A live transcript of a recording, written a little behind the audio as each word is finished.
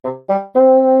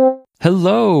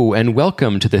Hello, and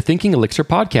welcome to the Thinking Elixir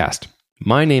podcast.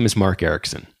 My name is Mark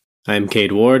Erickson. I'm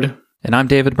Cade Ward. And I'm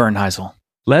David Bernheisel.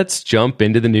 Let's jump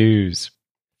into the news.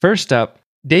 First up,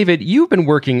 David, you've been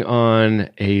working on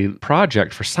a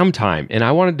project for some time, and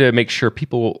I wanted to make sure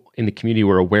people in the community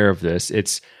were aware of this.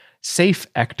 It's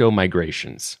safe ecto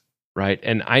migrations, right?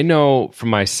 And I know from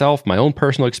myself, my own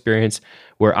personal experience,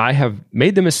 where I have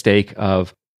made the mistake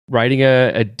of writing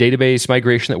a database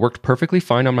migration that worked perfectly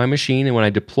fine on my machine. And when I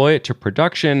deploy it to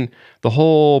production, the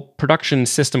whole production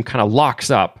system kind of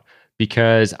locks up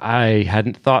because I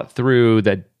hadn't thought through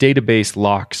the database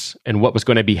locks and what was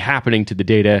going to be happening to the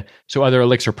data. So other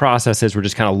Elixir processes were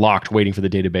just kind of locked, waiting for the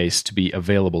database to be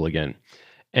available again.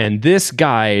 And this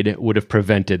guide would have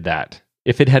prevented that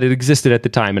if it had existed at the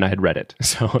time and I had read it.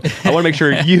 So I want to make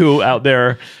sure you out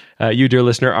there, you dear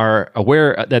listener, are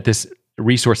aware that this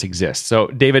resource exists. So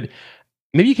David,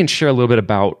 maybe you can share a little bit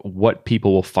about what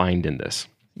people will find in this.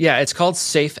 Yeah, it's called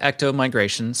Safe Ecto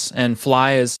Migrations, and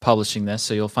Fly is publishing this,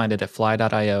 so you'll find it at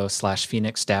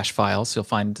fly.io/phoenix-files. You'll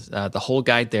find the whole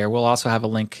guide there. We'll also have a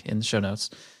link in the show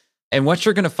notes. And what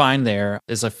you're going to find there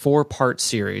is a 4-part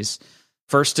series.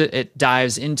 First, it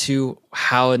dives into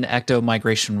how an ecto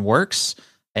migration works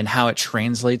and how it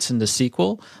translates into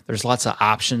SQL. There's lots of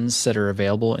options that are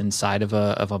available inside of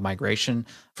a migration.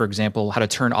 For example, how to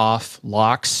turn off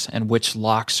locks and which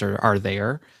locks are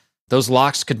there. Those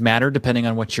locks could matter depending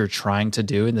on what you're trying to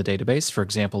do in the database. For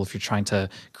example, if you're trying to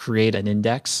create an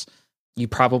index, you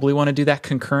probably want to do that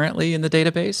concurrently in the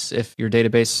database if your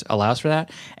database allows for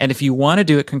that. And if you want to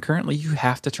do it concurrently, you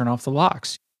have to turn off the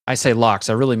locks. I say locks,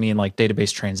 I really mean like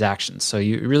database transactions. So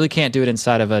you really can't do it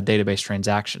inside of a database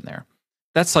transaction there.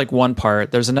 That's like one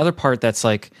part. There's another part that's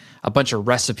like a bunch of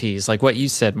recipes. Like what you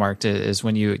said, Mark, is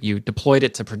when you deployed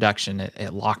it to production,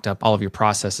 it locked up all of your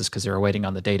processes because they were waiting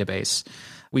on the database.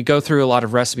 We go through a lot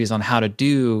of recipes on how to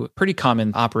do pretty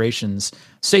common operations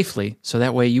safely, so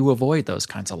that way you avoid those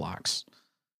kinds of locks.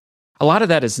 A lot of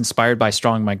that is inspired by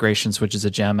Strong Migrations, which is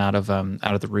a gem out of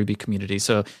the Ruby community.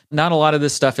 So not a lot of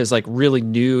this stuff is like really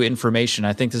new information.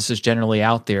 I think this is generally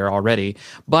out there already,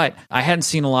 but I hadn't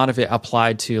seen a lot of it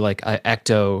applied to like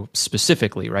Ecto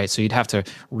specifically, right? So you'd have to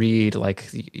read like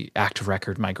the active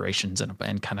record migrations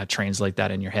and kind of translate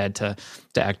that in your head to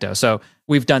Ecto. So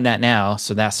we've done that now.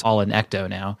 So that's all in Ecto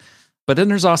now. But then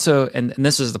there's also, and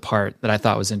this is the part that I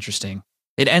thought was interesting,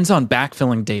 it ends on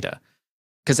backfilling data.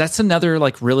 Because that's another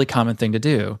like really common thing to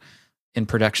do in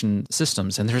production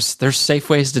systems. And there's safe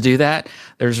ways to do that.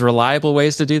 There's reliable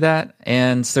ways to do that.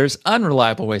 And there's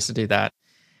unreliable ways to do that.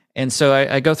 And so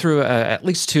I go through at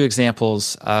least 2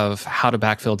 examples of how to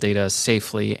backfill data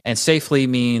safely. And safely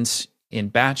means in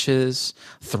batches,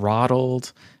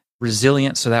 throttled,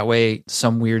 resilient. So that way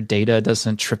some weird data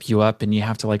doesn't trip you up and you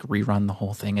have to like rerun the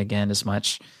whole thing again as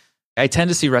much. I tend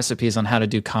to see recipes on how to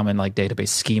do common like database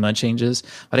schema changes,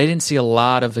 but I didn't see a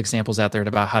lot of examples out there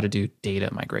about how to do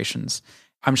data migrations.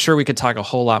 I'm sure we could talk a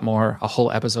whole lot more, a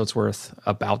whole episode's worth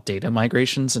about data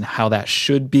migrations and how that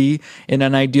should be in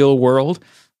an ideal world.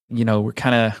 You know, we're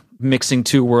kind of mixing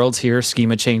 2 worlds here,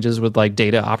 schema changes with like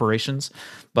data operations.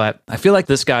 But I feel like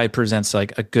this guy presents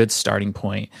like a good starting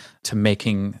point to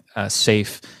making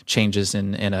safe changes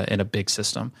in a big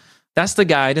system. That's the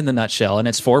guide in the nutshell, and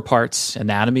it's 4 parts: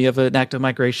 anatomy of an active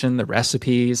migration, the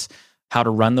recipes, how to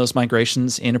run those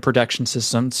migrations in a production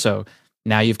system. So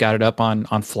now you've got it up on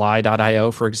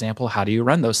fly.io, for example. How do you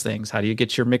run those things? How do you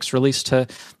get your mix release to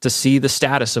see the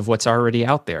status of what's already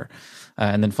out there?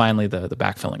 And then finally, the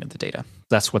backfilling of the data.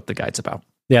 That's what the guide's about.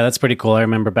 Yeah, that's pretty cool. I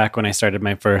remember back when I started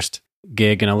my first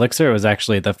gig in Elixir, it was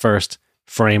actually the first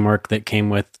framework that came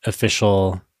with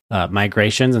official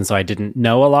migrations, and so I didn't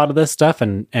know a lot of this stuff,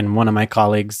 and one of my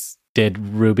colleagues did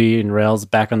Ruby and Rails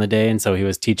back on the day, and so he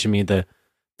was teaching me the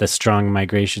strong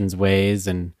migrations ways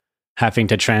and having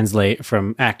to translate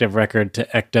from active record to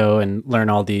Ecto and learn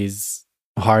all these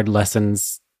hard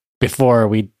lessons before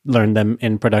we learned them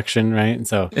in production, right? And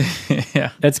so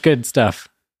yeah, that's good stuff.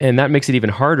 And that makes it even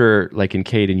harder, like in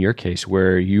Cade, in your case,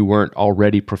 where you weren't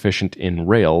already proficient in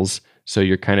Rails. So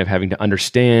you're kind of having to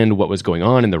understand what was going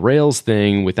on in the Rails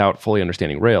thing without fully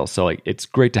understanding Rails. So like it's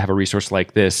great to have a resource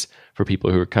like this for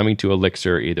people who are coming to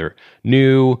Elixir either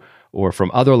new or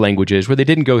from other languages where they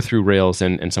didn't go through Rails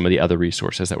and some of the other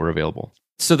resources that were available.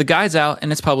 So the guide's out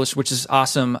and it's published, which is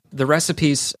awesome. The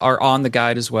recipes are on the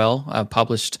guide as well,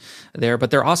 published there,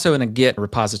 but they're also in a Git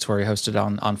repository hosted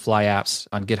on Fly Apps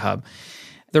on GitHub.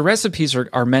 The recipes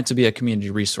are meant to be a community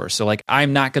resource. So like,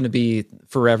 I'm not going to be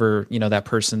forever, that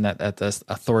person that the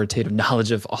authoritative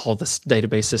knowledge of all the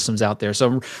database systems out there. So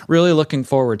I'm really looking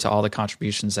forward to all the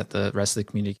contributions that the rest of the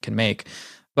community can make.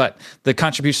 But the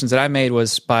contributions that I made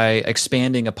was by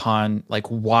expanding upon like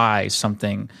why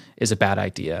something is a bad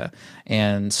idea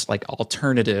and like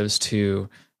alternatives to,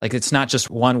 like, it's not just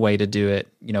one way to do it,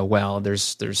 well,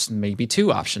 there's maybe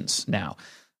two options now.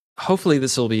 Hopefully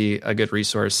this will be a good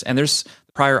resource. And there's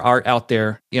prior art out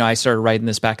there. I started writing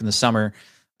this back in the summer.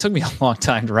 It took me a long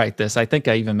time to write this. I think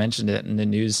I even mentioned it in the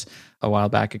news a while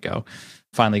back ago.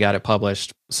 Finally got it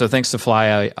published. So thanks to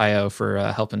Fly.io for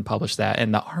helping publish that.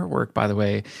 And the artwork, by the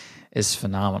way, is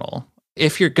phenomenal.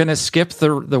 If you're going to skip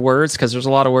the words, because there's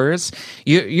a lot of words,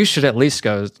 you should at least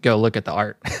go look at the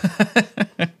art.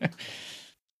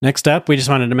 Next up, we just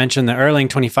wanted to mention that Erlang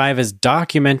 25 is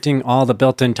documenting all the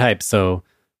built-in types. So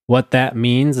what that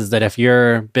means is that if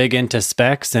you're big into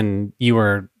specs and you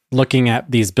were looking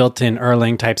at these built-in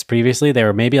Erlang types previously, they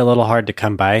were maybe a little hard to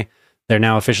come by. They're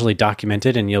now officially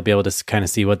documented, and you'll be able to kind of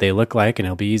see what they look like, and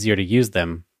it'll be easier to use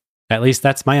them. At least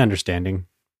that's my understanding.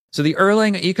 So the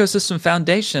Erlang Ecosystem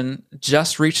Foundation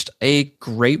just reached a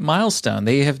great milestone.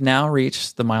 They have now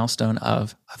reached the milestone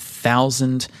of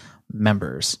 1,000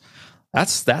 members.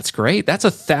 That's great. That's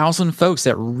 1,000 folks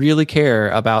that really care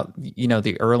about, the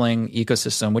Erlang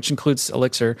ecosystem, which includes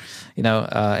Elixir,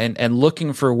 and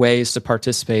looking for ways to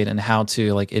participate and how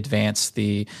to like advance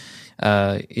the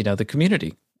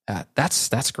community.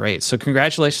 That's great. So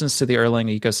congratulations to the Erlang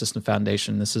Ecosystem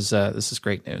Foundation. This is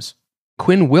great news.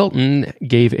 Quinn Wilton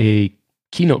gave a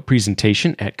keynote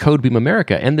presentation at Codebeam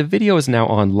America, and the video is now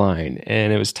online,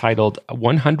 and it was titled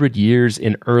 100 Years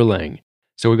in Erlang.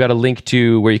 So we've got a link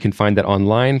to where you can find that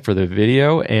online for the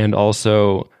video, and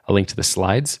also a link to the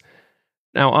slides.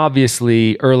 Now,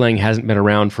 obviously, Erlang hasn't been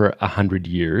around for 100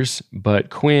 years,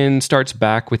 but Quinn starts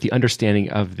back with the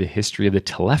understanding of the history of the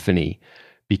telephony,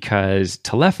 because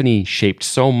telephony shaped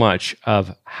so much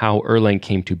of how Erlang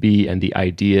came to be and the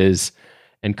ideas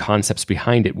and concepts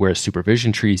behind it, where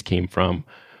supervision trees came from,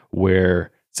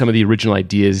 where some of the original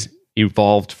ideas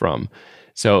evolved from.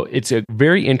 So it's a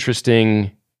very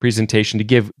interesting presentation to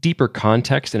give deeper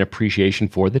context and appreciation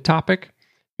for the topic.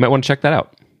 You might want to check that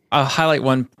out. I'll highlight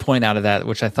one point out of that,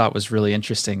 which I thought was really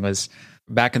interesting, was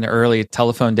back in the early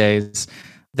telephone days,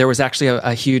 there was actually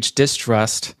a huge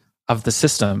distrust of the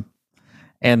system.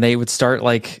 And they would start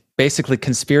like basically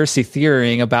conspiracy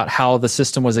theorying about how the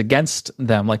system was against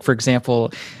them. Like, for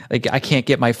example, like I can't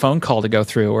get my phone call to go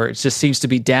through, or it just seems to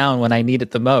be down when I need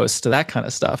it the most, that kind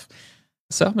of stuff.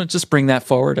 So I'm going to just bring that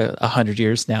forward 100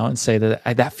 years now and say that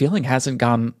that feeling hasn't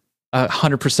gone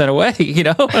 100% away,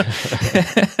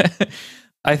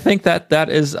 I think that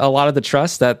is a lot of the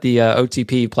trust that the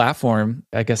OTP platform,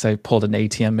 I guess I pulled an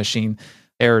ATM machine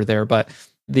error there, but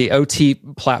the OT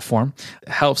platform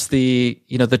helps the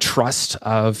trust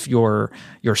of your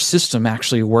system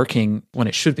actually working when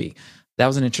it should be. That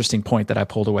was an interesting point that I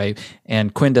pulled away,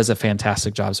 and Quinn does a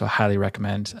fantastic job, so I highly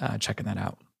recommend checking that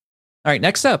out. All right,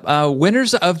 next up,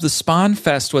 winners of the Spawn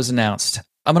Fest was announced.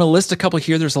 I'm going to list a couple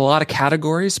here. There's a lot of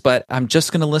categories, but I'm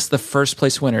just going to list the first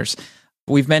place winners.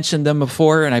 We've mentioned them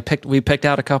before, and we picked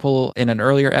out a couple in an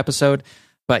earlier episode,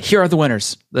 but here are the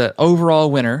winners. The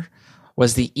overall winner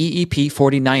was the EEP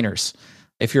 49ers.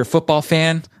 If you're a football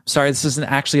fan, sorry, this isn't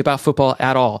actually about football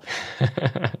at all.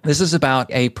 This is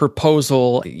about a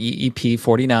proposal, EEP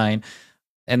 49,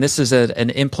 and this is an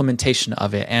implementation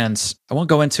of it. And I won't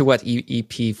go into what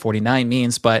EEP 49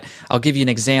 means, but I'll give you an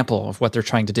example of what they're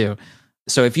trying to do.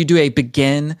 So if you do a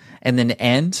begin and then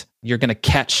end, you're going to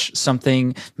catch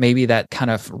something maybe that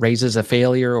kind of raises a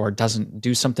failure or doesn't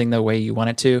do something the way you want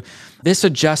it to. This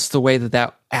adjusts the way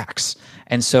that acts.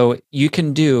 And so you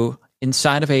can do,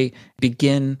 inside of a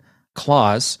begin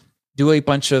clause, do a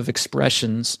bunch of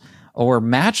expressions or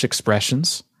match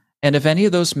expressions. And if any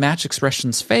of those match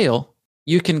expressions fail,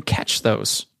 you can catch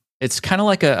those. It's kind of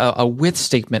like a with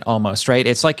statement almost, right?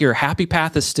 It's like your happy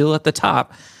path is still at the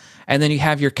top, and then you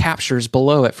have your captures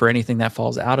below it for anything that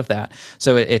falls out of that.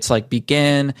 So it's like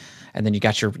begin, and then you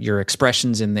got your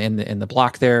expressions in the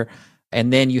block there,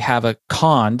 and then you have a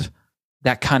cond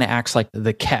that kind of acts like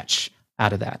the catch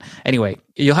out of that. Anyway,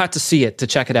 you'll have to see it to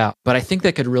check it out, but I think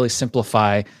that could really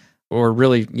simplify or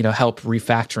really help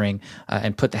refactoring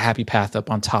and put the happy path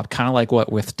up on top, kind of like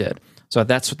what with did. So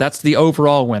that's the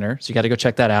overall winner. So you got to go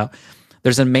check that out.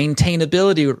 There's a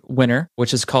maintainability winner,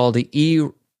 which is called the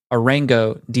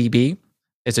Arango DB.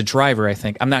 It's a driver, I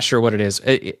think. I'm not sure what it is.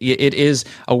 It is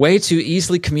a way to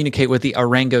easily communicate with the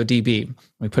Arango DB.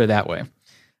 Let me put it that way.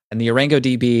 And the Arango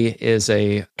DB is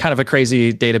a kind of a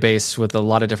crazy database with a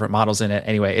lot of different models in it.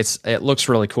 Anyway, it looks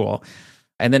really cool.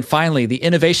 And then finally, the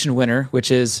innovation winner, which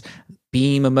is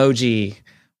Beam Emoji.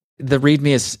 the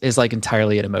README is like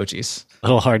entirely in emojis. A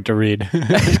little hard to read.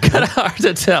 It's kind of hard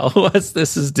to tell what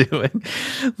this is doing,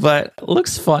 but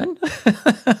looks fun.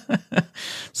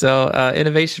 So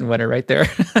innovation winner right there.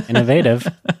 Innovative.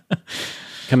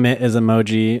 Commit is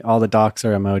emoji. All the docs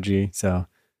are emoji. So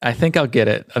I think I'll get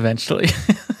it eventually.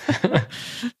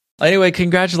 Anyway,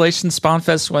 congratulations,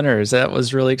 SpawnFest winners. That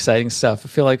was really exciting stuff. I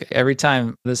feel like every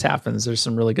time this happens, there's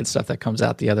some really good stuff that comes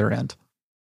out the other end.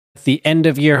 The end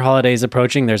of year holidays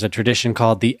approaching, there's a tradition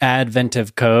called the Advent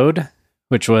of Code,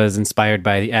 which was inspired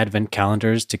by the Advent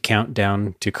calendars to count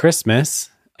down to Christmas.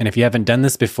 And if you haven't done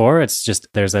this before, it's just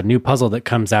there's a new puzzle that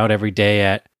comes out every day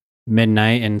at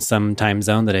midnight in some time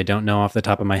zone that I don't know off the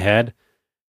top of my head.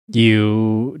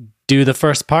 You do the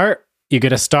first part, you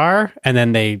get a star, and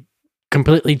then they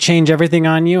completely change everything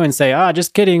on you and say,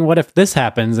 just kidding, what if this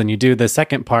happens? And you do the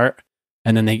second part,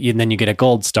 and then you get a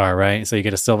gold star, right? So you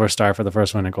get a silver star for the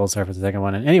first one and a gold star for the second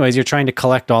one. And anyways, you're trying to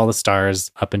collect all the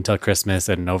stars up until Christmas,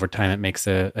 and over time it makes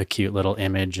a cute little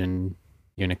image in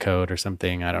Unicode or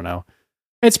something. I don't know.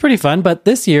 It's pretty fun, but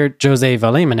this year, Jose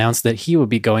Valim announced that he will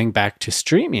be going back to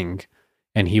streaming,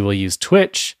 and he will use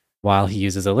Twitch while he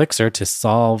uses Elixir to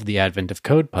solve the Advent of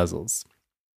Code puzzles.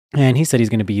 And he said he's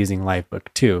going to be using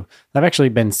Livebook too. I've actually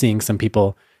been seeing some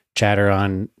people chatter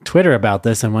on Twitter about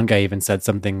this, and one guy even said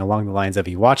something along the lines of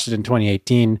he watched it in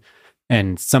 2018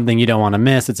 and something you don't want to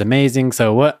miss. It's amazing.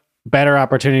 So what better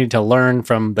opportunity to learn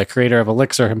from the creator of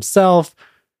Elixir himself,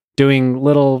 doing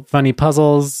little funny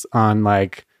puzzles on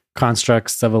like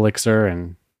constructs of Elixir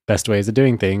and best ways of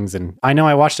doing things. And I know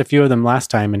I watched a few of them last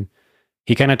time, and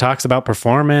he kind of talks about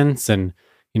performance and,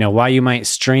 why you might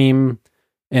stream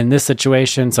in this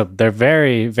situation. So they're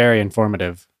very, very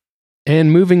informative.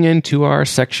 And moving into our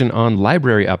section on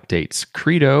library updates,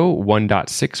 Credo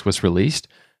 1.6 was released.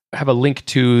 I have a link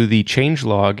to the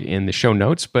changelog in the show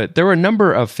notes, but there were a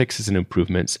number of fixes and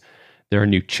improvements. There are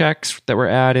new checks that were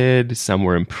added, some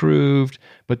were improved,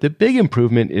 but the big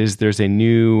improvement is there's a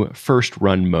new first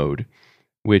run mode,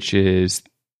 which is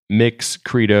mix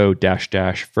credo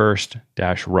 --first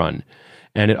 -run.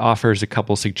 And it offers a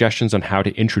couple suggestions on how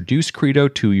to introduce Credo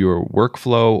to your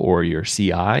workflow or your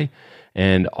CI.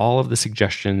 And all of the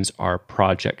suggestions are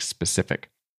project specific.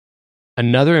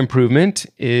 Another improvement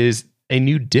is a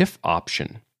new diff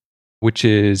option, which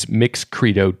is mix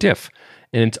credo diff.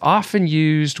 And it's often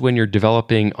used when you're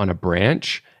developing on a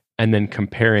branch and then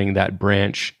comparing that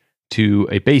branch to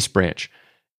a base branch.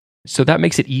 So that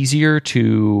makes it easier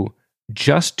to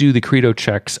just do the Credo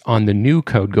checks on the new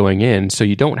code going in, so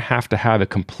you don't have to have a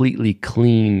completely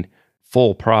clean,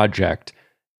 full project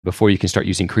before you can start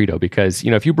using Credo. Because,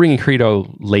 if you're bringing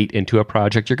Credo late into a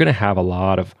project, you're going to have a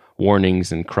lot of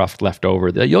warnings and cruft left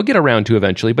over that you'll get around to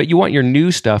eventually, but you want your new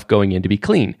stuff going in to be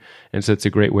clean. And so it's a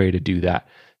great way to do that.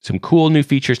 Some cool new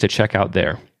features to check out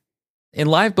there. In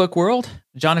Livebook world,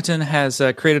 Jonathan has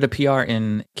created a PR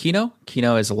in Kino.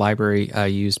 Kino is a library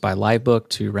used by Livebook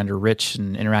to render rich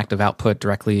and interactive output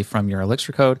directly from your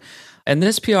Elixir code. And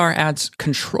this PR adds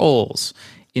controls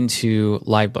into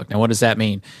Livebook. Now, what does that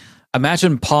mean?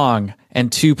 Imagine Pong and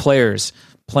two players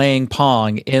playing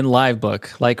Pong in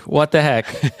Livebook. Like, what the heck?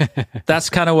 That's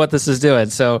kind of what this is doing.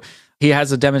 So he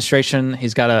has a demonstration.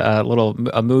 He's got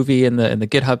a movie in the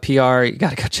GitHub PR. You got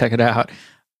to go check it out.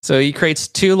 So he creates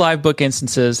two Livebook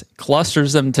instances,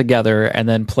 clusters them together, and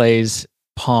then plays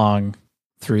Pong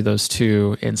through those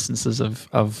two instances of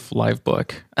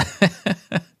Livebook.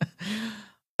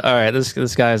 All right,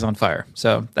 this guy is on fire.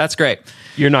 So that's great.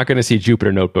 You're not going to see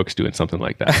Jupyter Notebooks doing something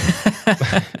like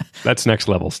that. That's next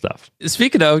level stuff.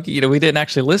 Speaking of, we didn't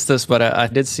actually list this, but I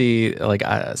did see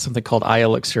something called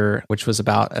iElixir, which was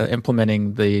about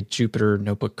implementing the Jupyter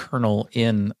Notebook kernel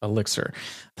in Elixir.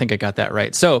 I think I got that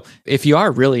right. So if you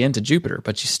are really into Jupyter,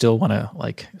 but you still want to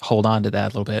hold on to that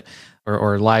a little bit,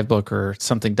 or Livebook or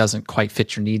something doesn't quite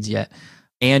fit your needs yet,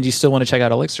 and you still want to check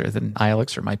out Elixir, then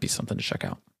iElixir might be something to check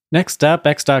out. Next up,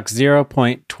 Xdoc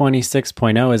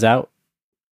 0.26.0 is out.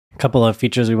 A couple of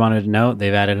features we wanted to note.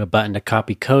 They've added a button to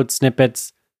copy code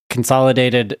snippets,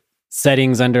 consolidated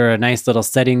settings under a nice little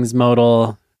settings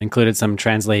modal, included some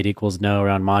translate equals no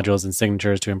around modules and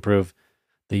signatures to improve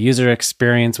the user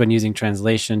experience when using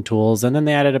translation tools. And then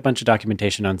they added a bunch of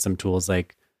documentation on some tools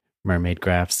like mermaid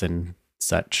graphs and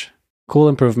such. Cool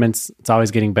improvements. It's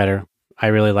always getting better. I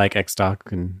really like Xdoc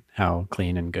and how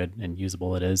clean and good and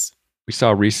usable it is. We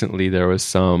saw recently there was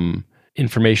some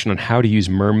information on how to use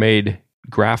mermaid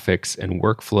graphics and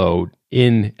workflow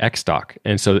in Xdoc.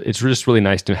 And so it's just really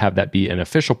nice to have that be an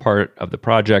official part of the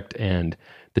project, and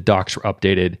the docs were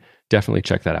updated. Definitely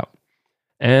check that out.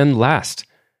 And last,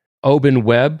 Open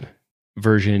Web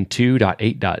version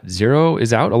 2.8.0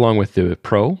 is out along with the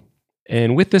Pro.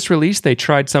 And with this release, they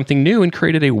tried something new and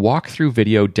created a walkthrough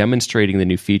video demonstrating the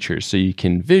new features so you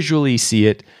can visually see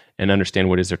it and understand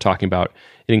what it is they're talking about.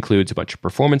 It includes a bunch of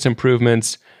performance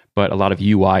improvements, but a lot of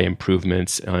UI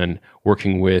improvements on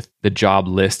working with the job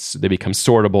lists. They become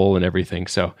sortable and everything.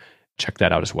 So check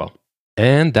that out as well.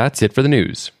 And that's it for the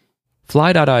news.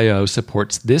 Fly.io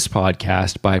supports this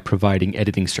podcast by providing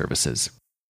editing services.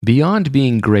 Beyond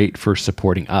being great for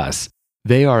supporting us,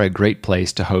 they are a great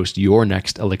place to host your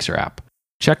next Elixir app.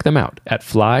 Check them out at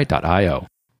fly.io.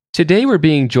 Today we're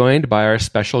being joined by our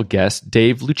special guest,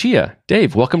 Dave Lucia.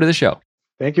 Dave, welcome to the show.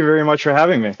 Thank you very much for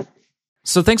having me.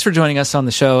 So thanks for joining us on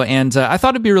the show. And I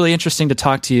thought it'd be really interesting to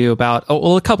talk to you about,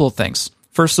 a couple of things.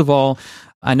 First of all,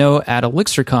 I know at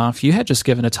ElixirConf, you had just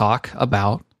given a talk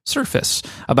about Surface,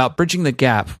 about bridging the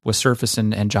gap with Surface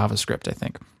and JavaScript, I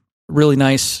think. Really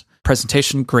nice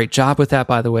presentation. Great job with that,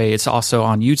 by the way. It's also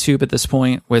on YouTube at this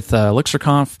point with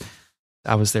ElixirConf.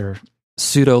 I was there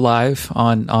pseudo live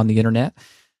on the internet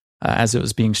as it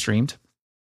was being streamed.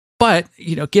 But,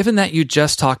 given that you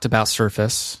just talked about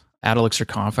Surface at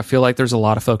ElixirConf, I feel like there's a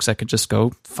lot of folks that could just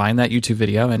go find that YouTube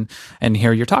video and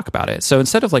hear your talk about it. So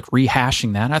instead of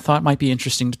rehashing that, I thought it might be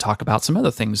interesting to talk about some other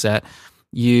things that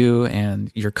you and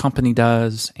your company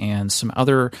does and some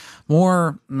other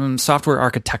more software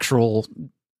architectural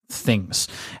things.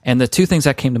 And the two things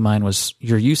that came to mind was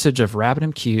your usage of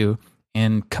RabbitMQ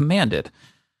and Commanded.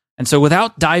 And so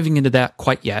without diving into that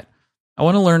quite yet, I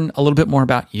want to learn a little bit more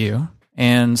about you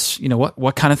and,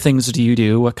 what kind of things do you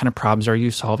do? What kind of problems are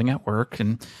you solving at work?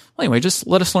 And anyway, just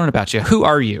let us learn about you. Who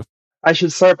are you? I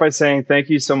should start by saying thank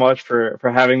you so much for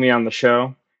having me on the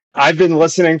show. I've been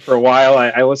listening for a while.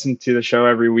 I listen to the show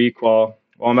every week while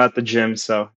I'm at the gym.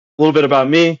 So a little bit about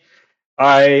me.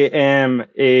 I am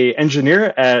an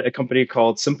engineer at a company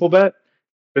called Simplebet.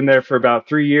 Been there for about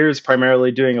 3 years,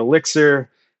 primarily doing Elixir.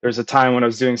 There's a time when I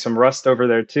was doing some Rust over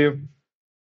there too.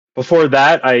 Before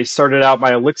that, I started out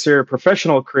my Elixir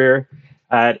professional career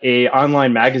at an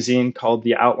online magazine called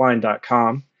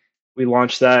theoutline.com. We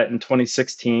launched that in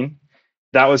 2016.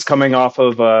 That was coming off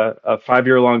of a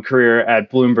 5-year-long career at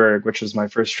Bloomberg, which was my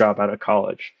first job out of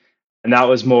college. And that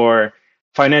was more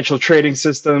financial trading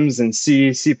systems and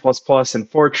C, C++, and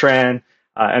Fortran,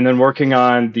 and then working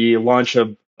on the launch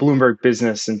of Bloomberg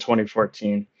Business in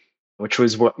 2014, which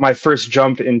was my first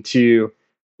jump into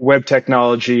web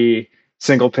technology,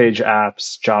 single-page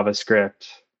apps, JavaScript,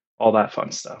 all that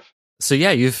fun stuff. So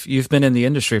yeah, you've been in the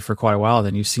industry for quite a while.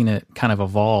 Then you've seen it kind of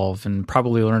evolve and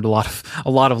probably learned a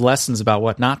lot of lessons about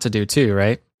what not to do too,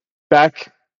 right?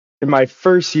 Back in my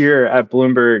first year at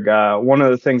Bloomberg, one of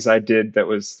the things I did that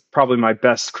was probably my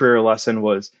best career lesson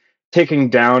was taking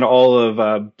down all of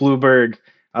Bloomberg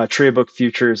Tradebook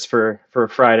futures for a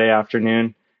Friday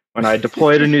afternoon. When I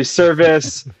deployed a new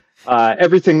service,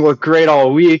 everything looked great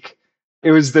all week. It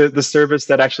was the service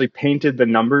that actually painted the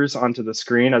numbers onto the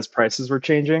screen as prices were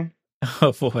changing.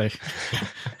 Oh boy.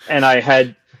 And I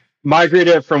had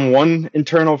migrated it from one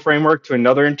internal framework to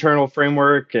another internal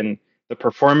framework, and the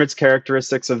performance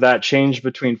characteristics of that changed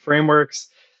between frameworks.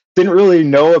 Didn't really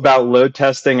know about load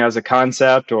testing as a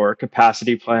concept or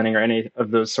capacity planning or any of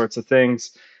those sorts of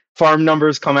things. Farm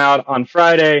numbers come out on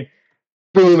Friday.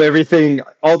 Boom, everything,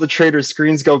 all the traders'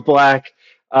 screens go black.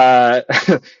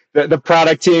 The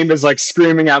product team is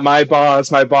screaming at my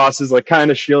boss. My boss is kind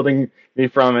of shielding me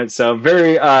from it. So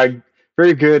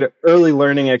very good early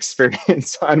learning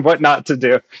experience on what not to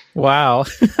do. Wow.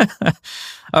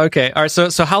 Okay. All right.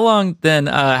 So how long then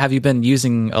have you been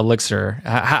using Elixir?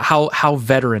 How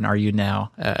veteran are you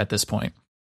now at this point?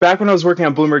 Back when I was working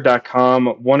on Bloomberg.com,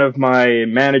 one of my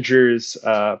managers,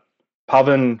 Pavan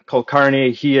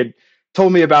Kulkarni, he had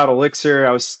told me about Elixir.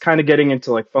 I was kind of getting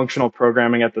into functional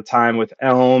programming at the time with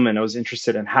Elm, and I was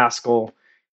interested in Haskell.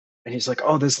 And he's like,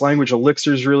 oh, this language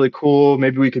Elixir is really cool.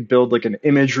 Maybe we could build an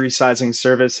image resizing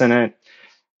service in it.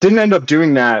 Didn't end up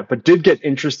doing that, but did get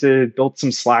interested, built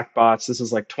some Slack bots. This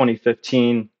is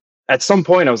 2015. At some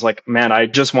point, I was like, man, I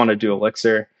just want to do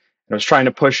Elixir. And I was trying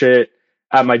to push it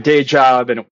at my day job,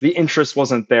 and the interest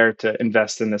wasn't there to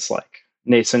invest in this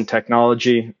nascent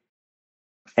technology.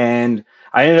 And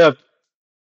I ended up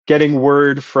getting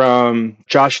word from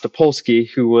Josh Topolsky,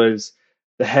 who was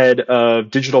the head of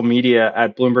digital media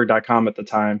at Bloomberg.com at the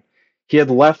time. He had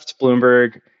left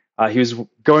Bloomberg. He was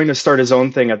going to start his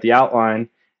own thing at The Outline,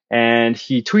 and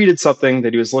he tweeted something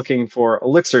that he was looking for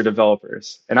Elixir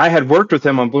developers. And I had worked with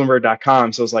him on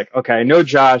Bloomberg.com, so I was like, okay, I know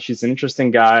Josh. He's an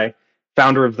interesting guy,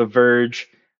 founder of The Verge.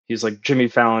 He's Jimmy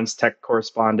Fallon's tech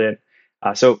correspondent.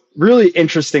 So really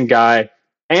interesting guy.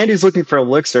 And he's looking for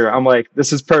Elixir. I'm like,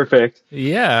 this is perfect.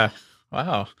 Yeah.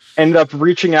 Wow. Ended up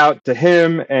reaching out to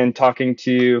him and talking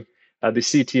to the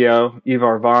CTO,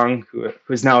 Ivar Vang, who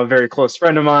is now a very close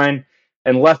friend of mine,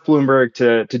 and left Bloomberg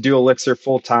to do Elixir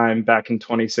full time back in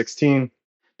 2016.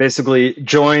 Basically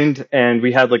joined, and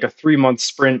we had like a 3-month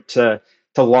sprint to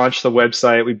launch the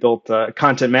website. We built a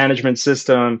content management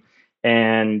system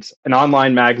and an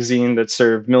online magazine that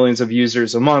served millions of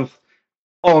users a month,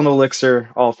 all in Elixir,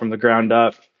 all from the ground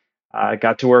up. I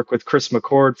got to work with Chris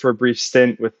McCord for a brief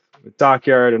stint with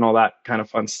Dockyard and all that kind of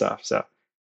fun stuff. So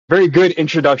very good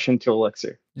introduction to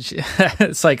Elixir.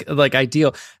 It's like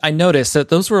ideal. I noticed that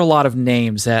those were a lot of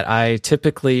names that I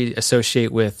typically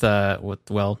associate with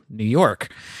New York.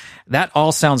 That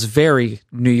all sounds very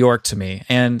New York to me.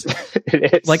 And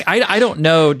like I don't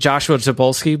know Joshua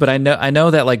Topolsky, but I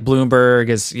know that like Bloomberg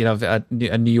is, you know,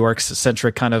 a New York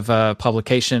centric kind of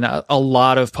publication. A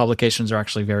lot of publications are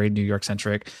actually very New York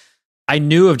centric. I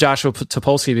knew of Joshua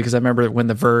Topolsky because I remember when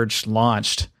The Verge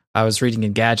launched. I was reading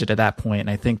Engadget at that point, and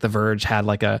I think The Verge had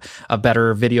like a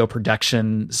better video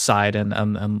production side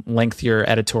and lengthier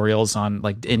editorials on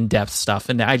like in-depth stuff,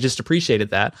 and I just appreciated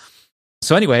that.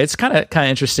 So anyway, it's kind of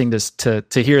interesting to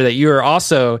hear that you are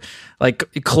also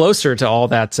like closer to all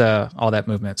that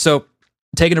movement. So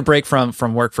taking a break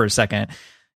from work for a second,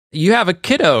 you have a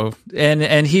kiddo,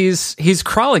 and he's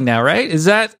crawling now, right? Is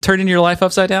that turning your life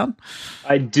upside down?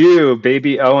 I do,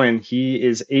 baby Owen. He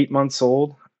is 8 months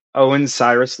old. Owen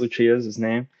Cyrus Lucia is his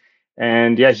name.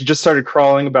 And yeah, he just started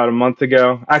crawling about a month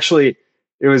ago. Actually,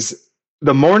 it was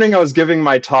the morning I was giving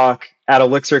my talk at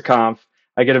ElixirConf.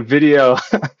 I get a video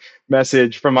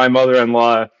message from my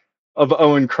mother-in-law of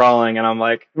Owen crawling. And I'm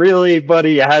like, really,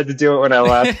 buddy? I had to do it when I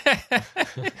left.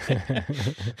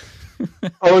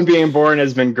 Owen being born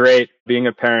has been great. Being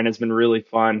a parent has been really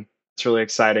fun. It's really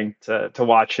exciting to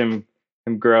watch him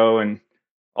grow and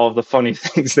all of the funny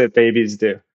things that babies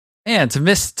do. And to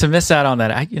miss out on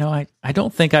that, I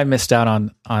don't think I missed out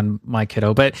on my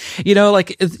kiddo. But you know,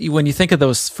 like when you think of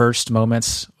those first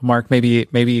moments, Mark, maybe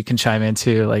you can chime in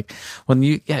too. Like when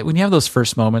you have those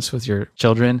first moments with your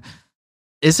children,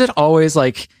 is it always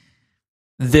like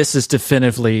this is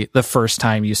definitively the first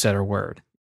time you said a word?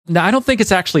 No, I don't think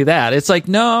it's actually that. It's like,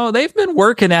 no, they've been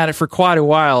working at it for quite a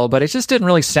while, but it just didn't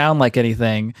really sound like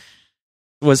anything.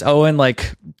 Was Owen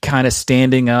like kind of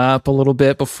standing up a little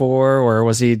bit before, or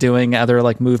was he doing other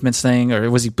like movements thing,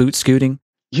 or was he boot scooting?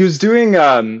 He was doing,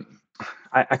 I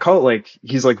call it like,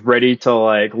 he's like ready to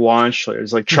like launch.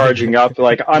 He's like charging up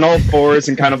like on all fours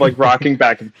and kind of like rocking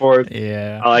back and forth.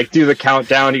 Yeah. I like do the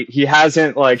countdown. He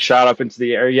hasn't like shot up into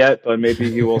the air yet, but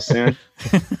maybe he will soon.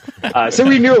 So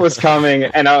we knew it was coming.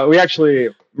 And we actually,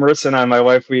 Marissa and I, my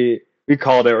wife, we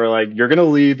called it. We're like, you're going to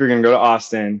leave. You're going to go to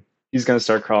Austin. He's going to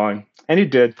start crawling. And he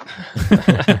did.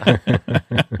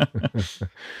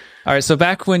 All right. So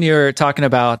back when you're talking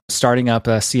about starting up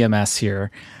a CMS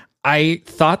here, I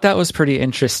thought that was pretty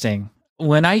interesting.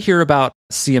 When I hear about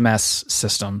CMS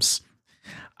systems,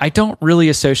 I don't really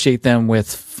associate them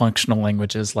with functional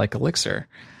languages like Elixir.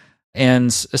 And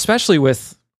especially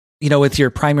with your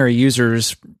primary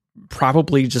users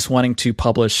probably just wanting to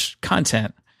publish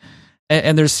content.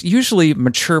 And there's usually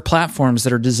mature platforms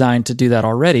that are designed to do that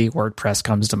already. WordPress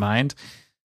comes to mind.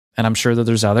 And I'm sure that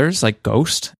there's others like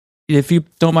Ghost. If you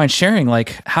don't mind sharing,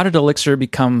 like, how did Elixir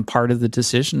become part of the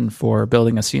decision for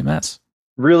building a CMS?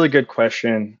 Really good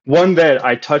question. One that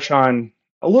I touch on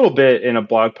a little bit in a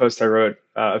blog post I wrote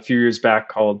a few years back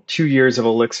called 2 Years of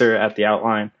Elixir at the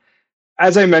Outline.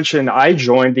 As I mentioned, I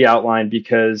joined the Outline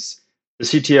because the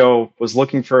CTO was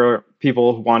looking for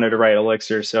people who wanted to write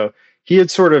Elixir. So he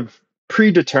had sort of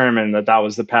predetermined that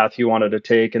was the path he wanted to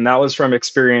take. And that was from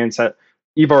experience at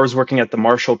Ivar was working at the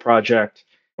Marshall Project,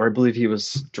 where I believe he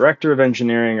was director of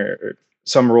engineering or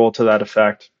some role to that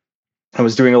effect. I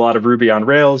was doing a lot of Ruby on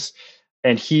Rails,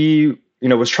 and he,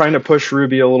 was trying to push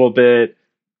Ruby a little bit,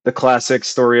 the classic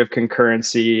story of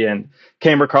concurrency, and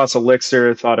came across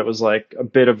Elixir, thought it was like a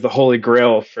bit of the holy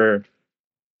grail for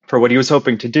what he was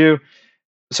hoping to do.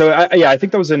 So I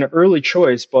think that was an early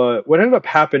choice, but what ended up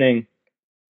happening,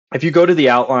 if you go to the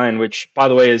Outline, which by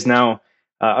the way is now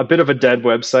a bit of a dead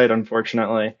website,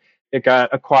 unfortunately, it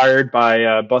got acquired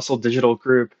by Bustle Digital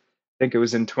Group. I think it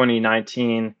was in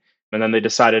 2019, and then they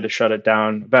decided to shut it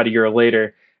down about a year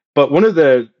later. But one of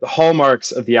the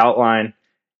hallmarks of the Outline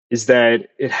is that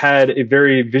it had a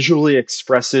very visually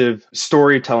expressive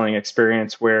storytelling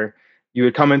experience where you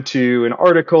would come into an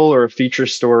article or a feature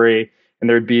story, and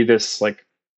there'd be this like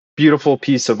beautiful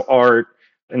piece of art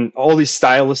and all these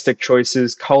stylistic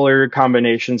choices, color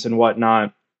combinations and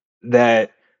whatnot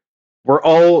that were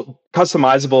all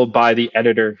customizable by the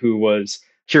editor who was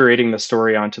curating the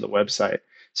story onto the website.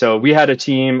 So we had a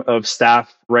team of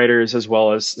staff writers as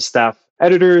well as staff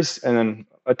editors, and then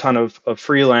a ton of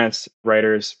freelance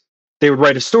writers. They would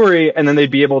write a story and then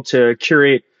they'd be able to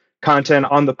curate content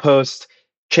on the post,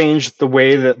 change the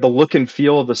way that the look and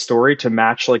feel of the story to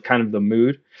match like kind of the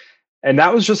mood. And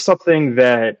that was just something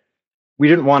that we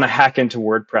didn't want to hack into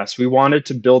WordPress. We wanted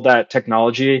to build that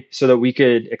technology so that we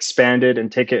could expand it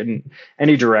and take it in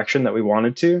any direction that we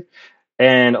wanted to.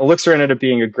 And Elixir ended up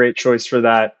being a great choice for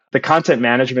that. The content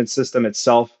management system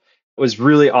itself was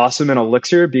really awesome in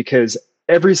Elixir because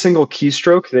every single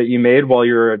keystroke that you made while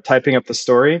you were typing up the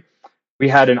story, we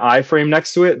had an iframe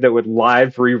next to it that would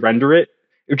live re-render it.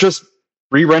 It would just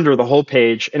re-render the whole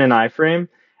page in an iframe.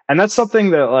 And that's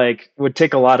something that like would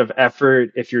take a lot of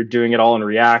effort if you're doing it all in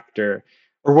React or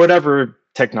whatever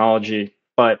technology.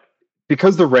 But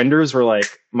because the renders were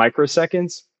like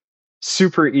microseconds,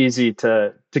 super easy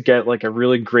to get like a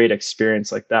really great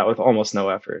experience like that with almost no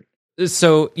effort.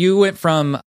 So you went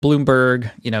from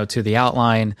Bloomberg, to the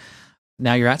Outline.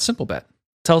 Now you're at Simplebet.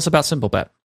 Tell us about Simplebet.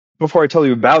 Before I tell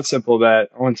you about Simplebet,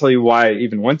 I want to tell you why I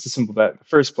even went to Simplebet in the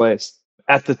first place.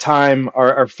 At the time,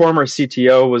 our former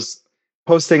CTO was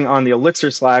posting on the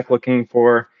Elixir Slack looking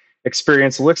for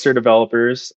experienced Elixir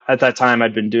developers. At that time,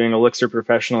 I'd been doing Elixir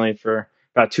professionally for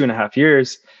about 2.5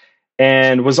 years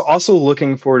and was also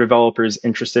looking for developers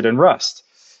interested in Rust.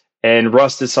 And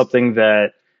Rust is something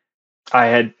that I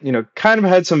had, kind of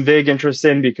had some vague interest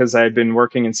in because I had been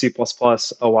working in C++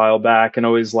 a while back and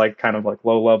always liked kind of like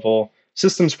low-level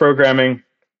systems programming.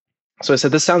 So I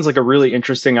said, this sounds like a really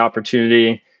interesting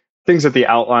opportunity. Things at the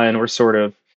Outline were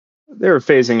they were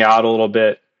phasing out a little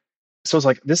bit. So I was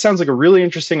like, this sounds like a really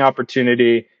interesting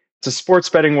opportunity. It's a sports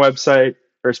betting website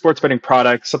or a sports betting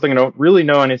product, something I don't really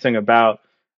know anything about.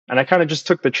 And I kind of just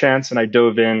took the chance and I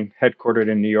dove in, headquartered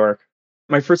in New York.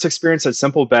 My first experience at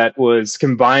Simplebet was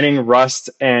combining Rust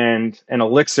and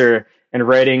Elixir and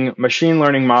writing machine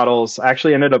learning models. I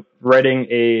actually ended up writing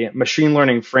a machine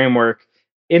learning framework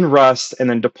in Rust and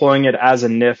then deploying it as a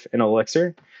NIF in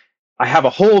Elixir. I have a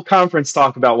whole conference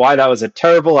talk about why that was a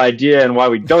terrible idea and why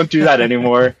we don't do that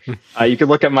anymore. You can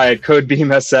look at my CodeBeam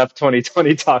SF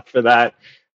 2020 talk for that.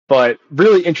 But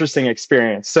really interesting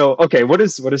experience. So, okay, what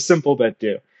does Simplebet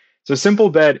do? So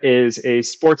Simplebet is a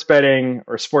sports betting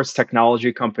or sports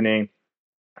technology company,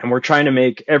 and we're trying to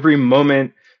make every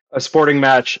moment a sporting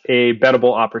match a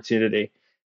bettable opportunity.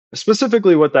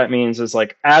 Specifically, what that means is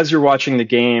like as you're watching the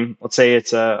game, let's say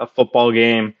it's a football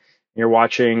game, you're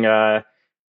watching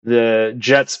the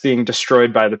Jets being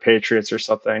destroyed by the Patriots or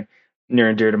something near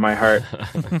and dear to my heart.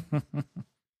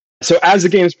 So as the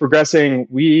game is progressing,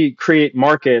 we create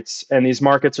markets, and these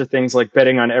markets are things like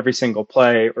betting on every single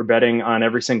play or betting on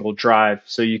every single drive.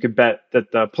 So you could bet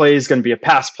that the play is going to be a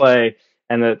pass play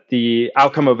and that the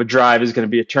outcome of a drive is going to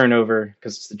be a turnover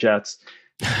because it's the Jets.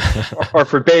 Or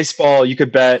for baseball, you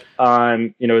could bet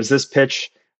on, is this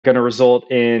pitch going to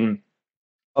result in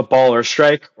a ball or a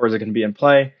strike, or is it going to be in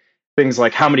play? Things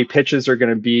like how many pitches are going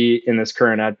to be in this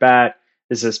current at bat.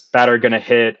 Is this batter going to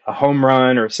hit a home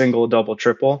run or a single, double,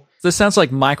 triple? This sounds like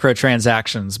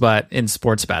microtransactions, but in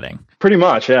sports betting. Pretty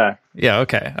much, yeah. Yeah,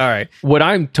 okay. All right. What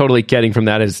I'm totally getting from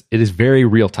that is it is very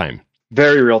real time.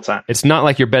 Very real time. It's not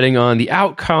like you're betting on the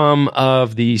outcome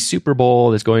of the Super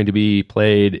Bowl that's going to be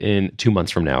played in 2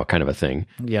 months from now, kind of a thing.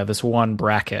 Yeah, this one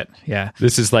bracket. Yeah.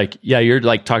 This is like, you're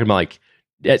like talking about like,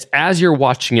 it's as you're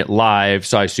watching it live.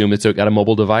 So I assume it's got a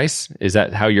mobile device. Is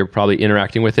that how you're probably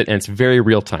interacting with it? And it's very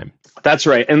real time. That's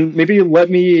right. And maybe let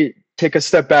me take a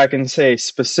step back and say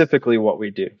specifically what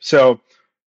we do. So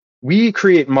we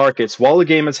create markets while the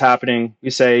game is happening.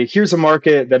 We say, here's a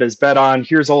market that is bet on.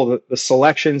 Here's all the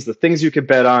selections, the things you could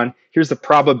bet on. Here's the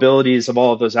probabilities of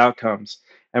all of those outcomes.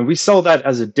 And we sell that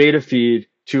as a data feed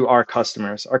to our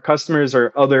customers. Our customers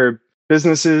are other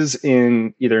businesses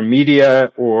in either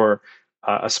media or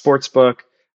a sports book.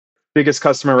 Biggest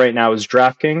customer right now is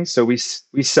DraftKings. So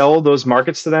we sell those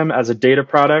markets to them as a data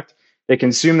product. They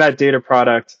consume that data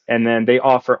product, and then they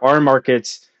offer our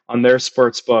markets on their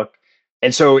sports book.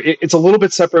 And so it's a little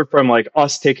bit separate from like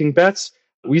us taking bets.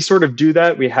 We sort of do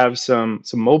that. We have some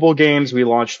mobile games. We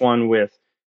launched one with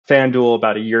FanDuel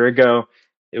about a year ago.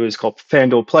 It was called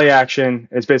FanDuel Play Action.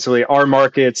 It's basically our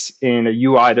markets in a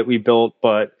UI that we built,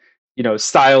 but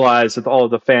stylized with all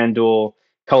of the FanDuel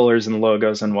colors and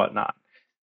logos and whatnot.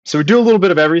 So we do a little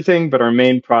bit of everything, but our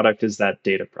main product is that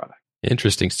data product.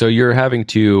 Interesting. So you're having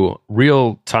to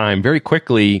real time, very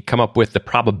quickly come up with the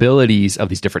probabilities of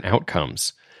these different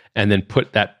outcomes and then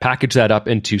package that up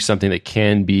into something that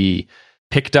can be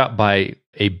picked up by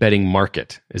a betting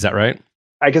market. Is that right?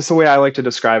 I guess the way I like to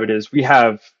describe it is we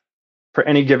have, for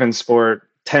any given sport,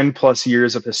 10 plus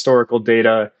years of historical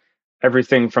data,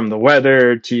 everything from the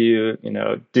weather to,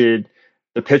 did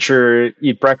the pitcher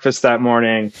eat breakfast that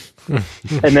morning.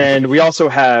 And then we also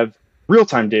have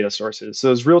real-time data sources. So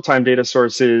those real-time data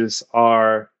sources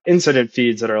are incident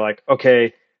feeds that are like,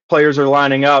 okay, players are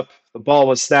lining up, the ball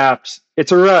was snapped,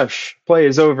 it's a rush, play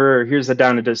is over, here's the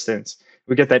down and distance.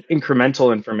 We get that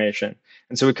incremental information.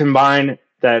 And so we combine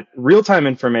that real-time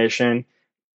information,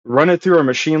 run it through our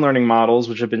machine learning models,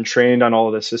 which have been trained on all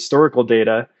of this historical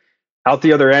data. Out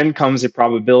the other end comes a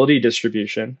probability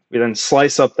distribution. We then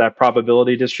slice up that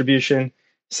probability distribution,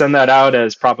 send that out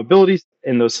as probabilities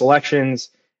in those selections,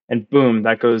 and boom,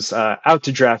 that goes out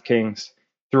to DraftKings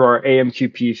through our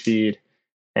AMQP feed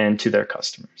and to their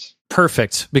customers.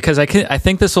 Perfect, because I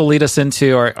think this will lead us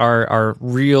into our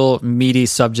real meaty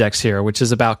subjects here, which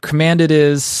is about Commanded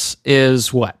is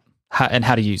what, and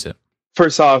how to use it.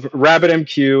 First off,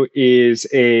 RabbitMQ is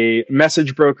a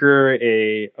message broker,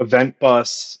 a event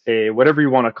bus, a whatever you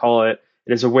want to call it.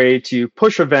 It is a way to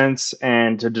push events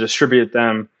and to distribute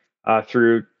them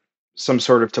through some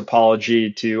sort of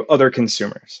topology to other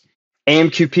consumers.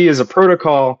 AMQP is a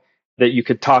protocol that you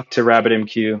could talk to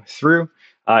RabbitMQ through,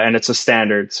 and it's a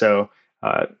standard. So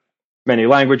many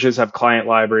languages have client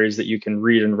libraries that you can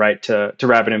read and write to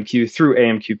RabbitMQ through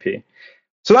AMQP.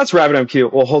 So that's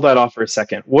RabbitMQ. We'll hold that off for a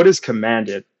second. What is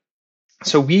Commanded?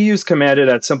 So we use Commanded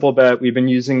at Simplebet. We've been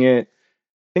using it,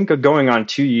 I think, going on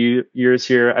 2 years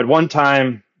here. At one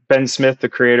time, Ben Smith, the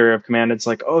creator of Commanded, is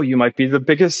like, oh, you might be the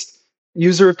biggest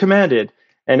user of Commanded.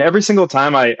 And every single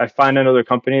time I find another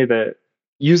company that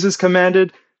uses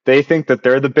Commanded, they think that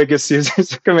they're the biggest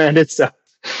users of Commanded. So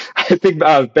I think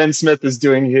Ben Smith is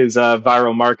doing his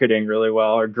viral marketing really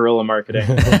well, or guerrilla marketing.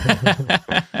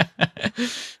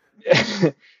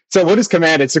 So what is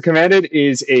Commanded? So Commanded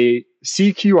is a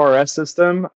CQRS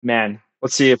system. Man,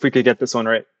 let's see if we could get this one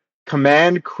right.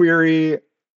 Command Query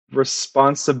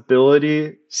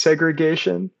Responsibility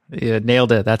Segregation. Yeah,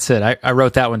 nailed it. That's it. I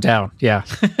wrote that one down. Yeah.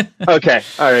 Okay.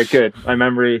 All right, good. My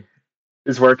memory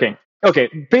is working. Okay.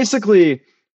 Basically,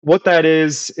 what that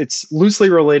is, it's loosely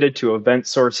related to event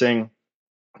sourcing.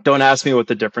 Don't ask me what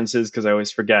the difference is because I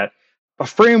always forget. A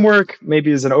framework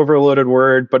maybe is an overloaded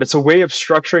word, but it's a way of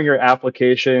structuring your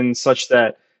application such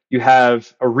that you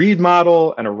have a read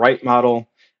model and a write model.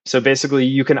 So basically,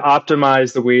 you can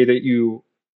optimize the way that you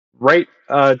write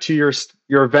to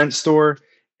your event store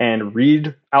and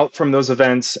read out from those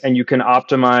events, and you can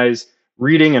optimize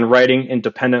reading and writing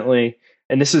independently.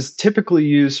 And this is typically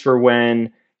used for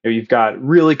when you've got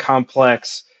really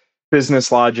complex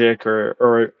business logic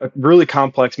or a really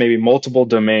complex, maybe multiple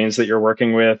domains that you're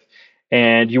working with.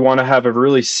 And you want to have a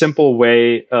really simple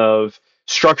way of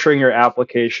structuring your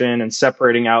application and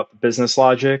separating out the business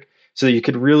logic so that you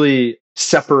could really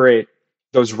separate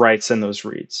those writes and those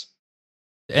reads.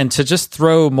 And to just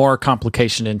throw more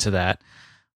complication into that,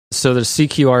 so there's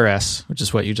CQRS, which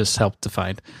is what you just helped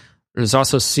define. There's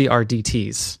also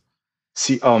CRDTs.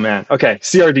 Oh man. Okay.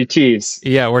 CRDTs.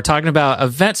 Yeah, we're talking about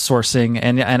event sourcing,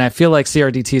 and I feel like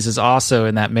CRDTs is also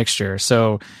in that mixture.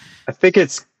 So I think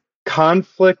it's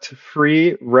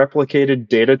conflict-free replicated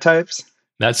data types.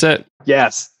 That's it.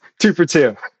 Yes. 2 for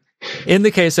 2. In the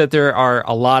case that there are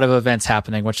a lot of events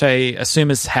happening, which I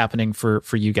assume is happening for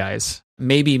you guys,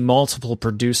 maybe multiple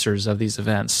producers of these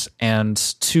events, and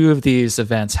 2 of these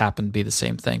events happen to be the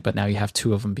same thing, but now you have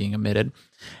 2 of them being emitted,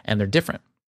 and they're different.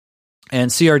 And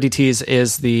CRDTs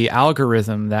is the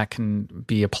algorithm that can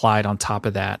be applied on top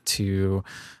of that to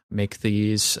make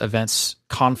these events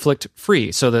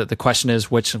conflict-free. So the question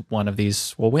is, which one of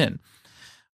these will win?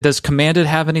 Does Commanded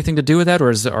have anything to do with that,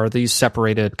 or are these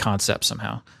separated concepts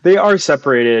somehow? They are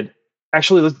separated.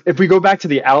 Actually, if we go back to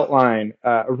the outline,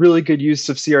 a really good use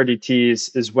of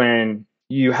CRDTs is when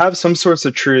you have some source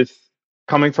of truth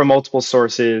coming from multiple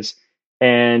sources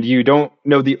and you don't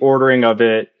know the ordering of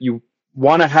it. You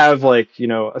want to have a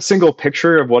single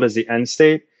picture of what is the end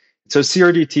state. So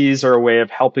CRDTs are a way of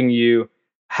helping you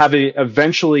have a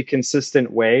eventually consistent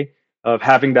way of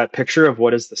having that picture of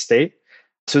what is the state.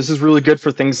 So this is really good for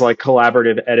things like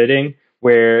collaborative editing,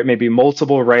 where maybe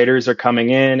multiple writers are coming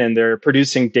in and they're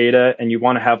producing data and you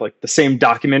want to have the same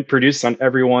document produced on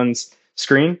everyone's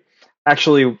screen.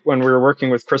 Actually, when we were working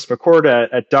with Chris McCord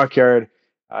at Dockyard,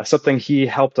 something he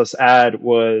helped us add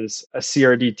was a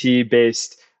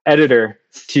CRDT-based editor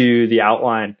to the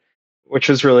outline, which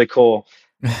was really cool.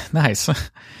 Nice.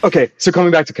 Okay, so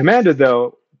coming back to Commanded,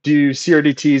 though, do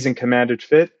CRDTs and Commanded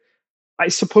fit? I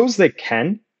suppose they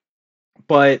can,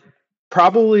 but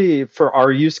probably for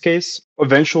our use case,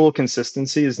 eventual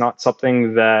consistency is not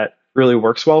something that really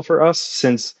works well for us,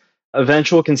 since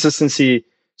eventual consistency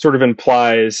sort of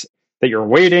implies that you're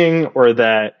waiting or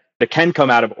that that can come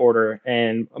out of order.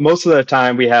 And most of the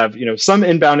time we have, some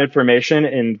inbound information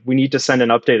and we need to send an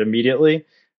update immediately.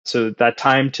 So that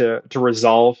time to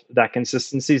resolve that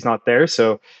consistency is not there.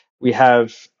 So we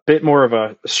have a bit more of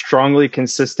a strongly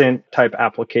consistent type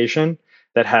application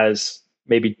that has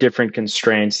maybe different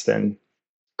constraints than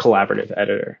collaborative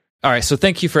editor. All right. So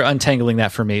thank you for untangling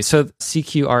that for me. So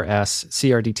CQRS,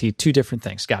 CRDT, two different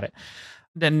things. Got it.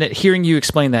 Then hearing you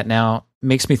explain that now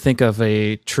makes me think of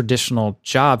a traditional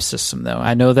job system, though.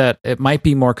 I know that it might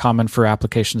be more common for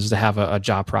applications to have a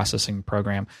job processing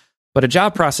program, but a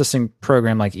job processing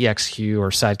program like EXQ or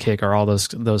Sidekick or all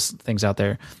those things out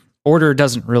there, order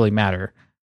doesn't really matter.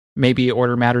 Maybe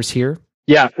order matters here?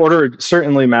 Yeah, order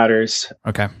certainly matters.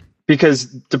 Okay. Because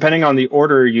depending on the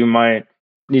order, you might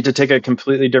need to take a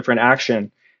completely different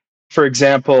action. For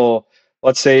example,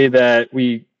 let's say that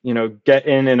we get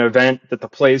in an event that the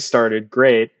play started,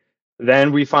 great.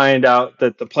 Then we find out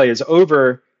that the play is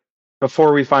over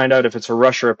before we find out if it's a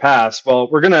rush or a pass. Well,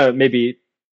 we're going to maybe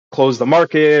close the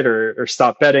market or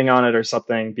stop betting on it or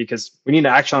something because we need to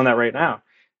action on that right now.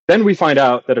 Then we find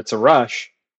out that it's a rush.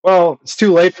 Well, it's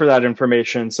too late for that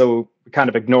information, so we kind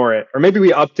of ignore it. Or maybe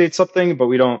we update something, but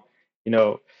we don't,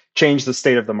 change the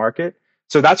state of the market.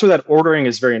 So that's where that ordering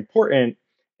is very important.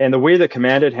 And the way that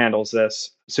Commanded handles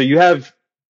this, so you have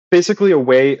basically a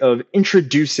way of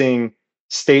introducing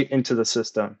state into the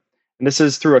system. And this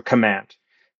is through a command.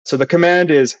 So the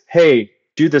command is, hey,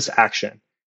 do this action.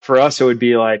 For us, it would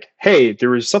be like, hey, there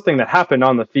was something that happened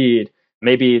on the feed.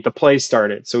 Maybe the play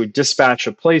started. So we dispatch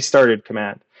a play started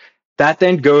command. That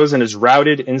then goes and is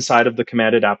routed inside of the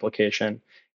Commanded application.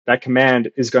 That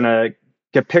command is going to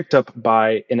get picked up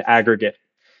by an aggregate.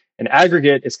 An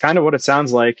aggregate is kind of what it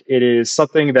sounds like. It is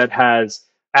something that has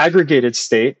aggregated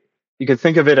state. You could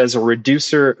think of it as a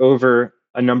reducer over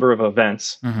a number of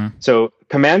events. Mm-hmm. So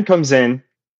command comes in,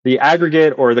 the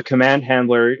aggregate or the command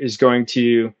handler is going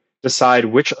to decide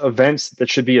which events that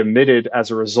should be emitted as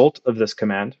a result of this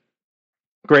command.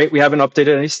 Great, we haven't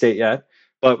updated any state yet,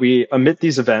 but we emit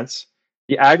these events.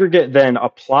 The aggregate then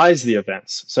applies the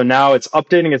events. So now it's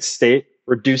updating its state,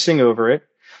 reducing over it,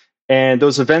 and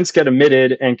those events get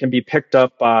emitted and can be picked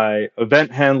up by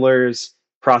event handlers,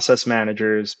 process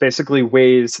managers, basically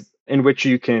ways in which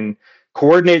you can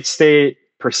coordinate state,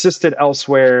 persist it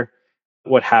elsewhere,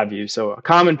 what have you. So a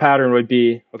common pattern would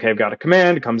be, okay, I've got a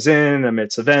command, it comes in,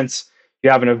 emits events. You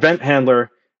have an event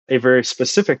handler, a very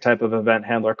specific type of event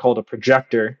handler called a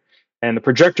projector. And the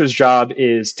projector's job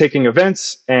is taking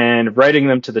events and writing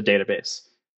them to the database,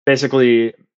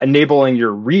 basically enabling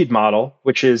your read model,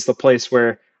 which is the place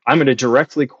where I'm going to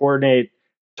directly coordinate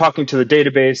talking to the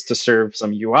database to serve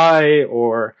some UI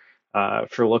or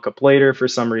for lookup later for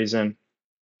some reason.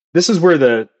 This is where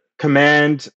the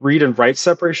command read and write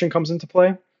separation comes into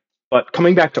play. But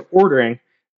coming back to ordering,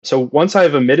 so once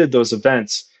I've emitted those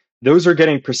events, those are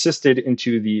getting persisted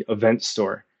into the event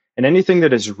store. And anything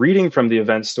that is reading from the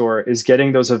event store is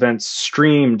getting those events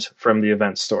streamed from the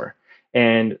event store.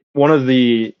 And one of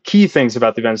the key things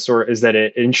about the event store is that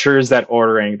it ensures that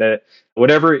ordering, that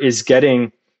whatever is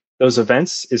getting those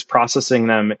events is processing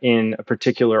them in a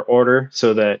particular order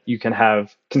so that you can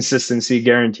have consistency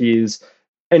guarantees,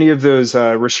 any of those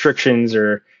restrictions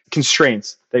or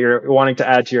constraints that you're wanting to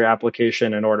add to your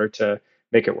application in order to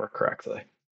make it work correctly.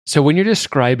 So when you're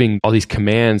describing all these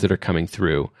commands that are coming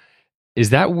through,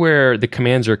 is that where the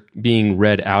commands are being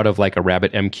read out of like a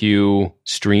RabbitMQ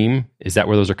stream? Is that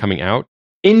where those are coming out?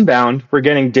 Inbound, we're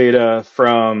getting data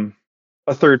from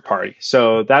a third party.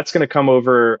 So that's going to come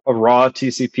over a raw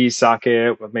TCP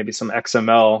socket with maybe some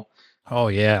XML. Oh,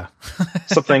 yeah.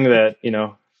 Something that,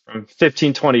 from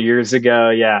 15, 20 years ago.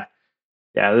 Yeah,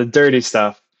 the dirty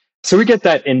stuff. So we get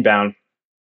that inbound.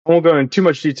 I won't go into too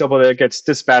much detail, but it gets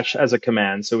dispatched as a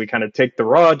command. So we kind of take the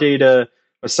raw data,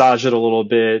 massage it a little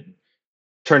bit,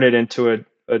 turn it into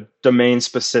a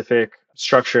domain-specific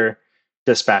structure,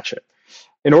 dispatch it.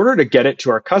 In order to get it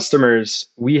to our customers,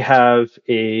 we have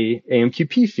a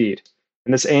AMQP feed.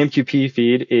 And this AMQP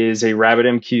feed is a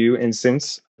RabbitMQ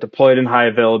instance deployed in high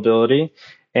availability.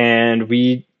 And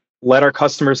we let our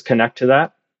customers connect to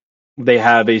that. They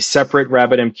have a separate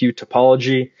RabbitMQ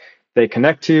topology they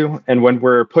connect to. And when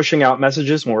we're pushing out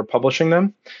messages, when we're publishing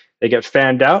them, they get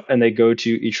fanned out and they go to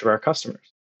each of our customers.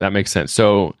 That makes sense.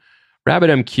 So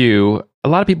RabbitMQ, a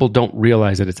lot of people don't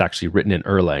realize that it's actually written in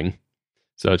Erlang.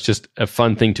 So it's just a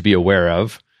fun thing to be aware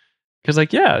of. Because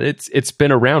it's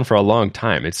been around for a long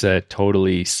time. It's a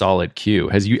totally solid queue.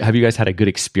 Have you guys had a good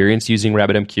experience using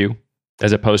RabbitMQ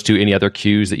as opposed to any other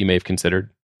queues that you may have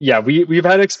considered? Yeah, we've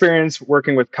had experience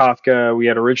working with Kafka. We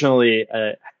had originally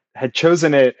had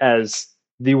chosen it as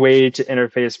the way to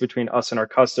interface between us and our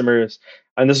customers.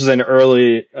 And this was an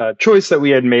early choice that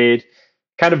we had made,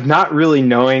 kind of not really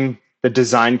knowing the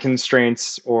design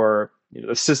constraints or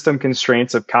the system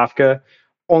constraints of Kafka,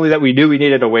 only that we knew we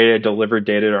needed a way to deliver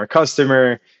data to our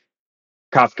customer.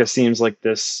 Kafka seems like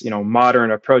this, modern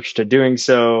approach to doing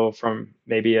so from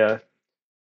maybe a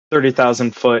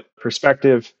 30,000 foot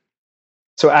perspective.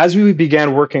 So as we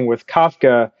began working with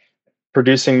Kafka,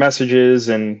 producing messages,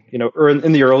 and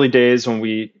in the early days when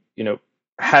we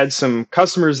had some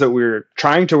customers that we were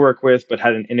trying to work with but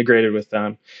hadn't integrated with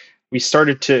them, we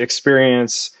started to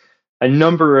experience a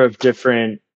number of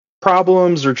different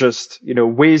problems or just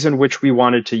ways in which we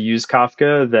wanted to use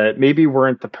Kafka that maybe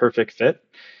weren't the perfect fit.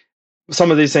 Some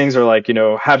of these things are like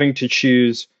having to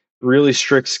choose really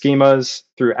strict schemas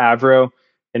through Avro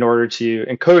in order to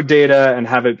encode data and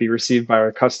have it be received by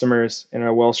our customers in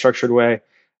a well-structured way.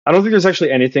 I don't think there's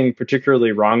actually anything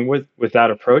particularly wrong with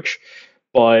that approach,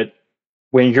 but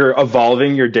when you're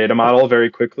evolving your data model very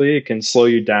quickly, it can slow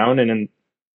you down. And in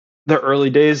the early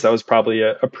days, that was probably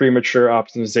a premature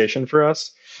optimization for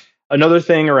us. Another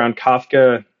thing around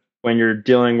Kafka, when you're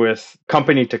dealing with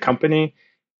company to company,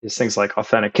 is things like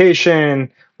authentication.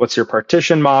 What's your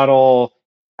partition model?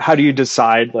 How do you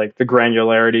decide like the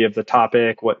granularity of the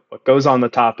topic? What goes on the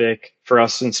topic? For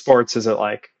us in sports, is it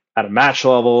like at a match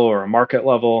level or a market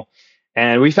level?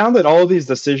 And we found that all of these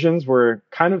decisions were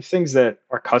kind of things that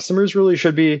our customers really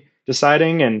should be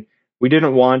deciding, and we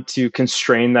didn't want to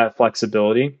constrain that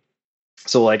flexibility.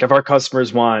 So like if our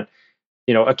customers want,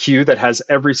 a queue that has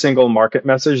every single market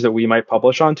message that we might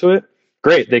publish onto it,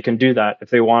 great, they can do that. If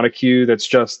they want a queue that's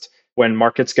just when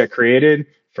markets get created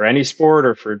for any sport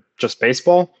or for just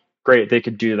baseball, great, they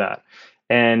could do that.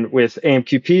 And with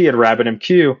AMQP and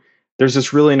RabbitMQ, there's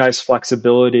this really nice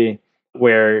flexibility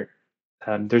where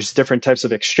there's different types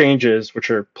of exchanges, which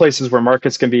are places where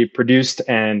markets can be produced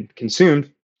and consumed.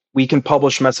 We can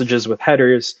publish messages with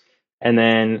headers, and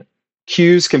then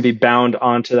queues can be bound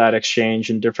onto that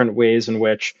exchange in different ways in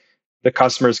which the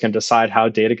customers can decide how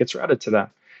data gets routed to them.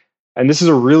 And this is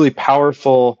a really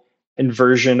powerful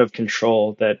inversion of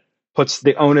control that puts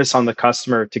the onus on the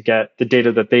customer to get the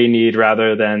data that they need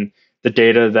rather than the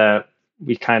data that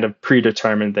we kind of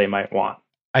predetermined they might want.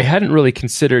 I hadn't really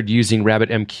considered using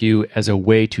RabbitMQ as a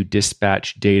way to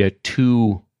dispatch data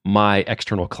to my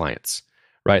external clients,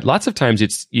 right? Lots of times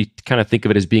you kind of think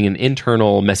of it as being an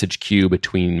internal message queue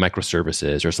between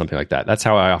microservices or something like that. That's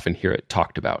how I often hear it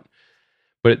talked about.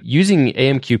 But using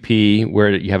AMQP,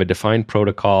 where you have a defined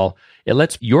protocol, it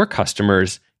lets your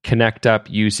customers connect up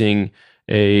using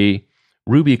a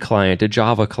Ruby client, a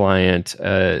Java client,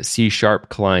 a C#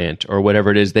 client, or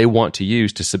whatever it is they want to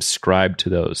use to subscribe to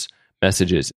those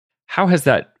messages. How has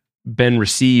that been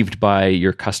received by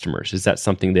your customers? Is that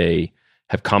something they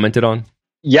have commented on?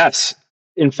 Yes.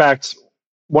 In fact,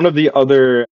 one of the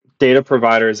other data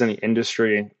providers in the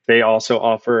industry, they also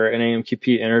offer an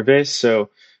AMQP interface.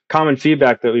 So common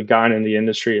feedback that we've gotten in the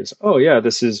industry is, oh yeah,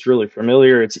 this is really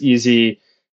familiar. It's easy.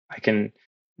 I can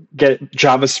get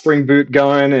Java Spring Boot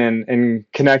going and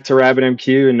connect to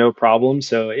RabbitMQ and no problem.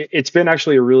 So it's been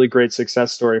actually a really great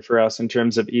success story for us in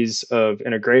terms of ease of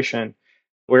integration.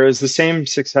 Whereas the same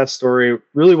success story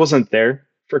really wasn't there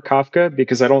for Kafka,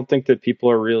 because I don't think that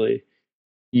people are really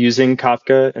using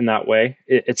Kafka in that way.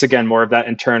 It's again more of that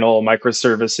internal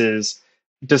microservices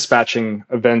dispatching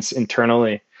events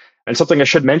internally. And something I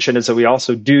should mention is that we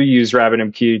also do use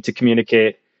RabbitMQ to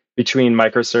communicate between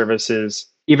microservices,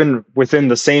 even within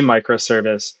the same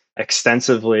microservice,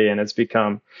 extensively. And it's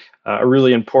become a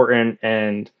really important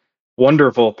and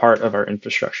wonderful part of our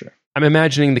infrastructure. I'm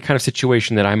imagining the kind of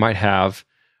situation that I might have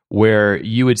where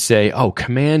you would say, oh,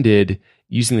 commanded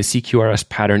using the CQRS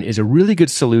pattern is a really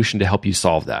good solution to help you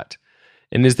solve that.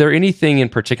 And is there anything in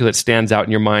particular that stands out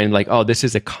in your mind, like, oh, this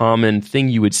is a common thing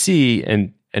you would see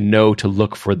and know to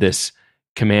look for this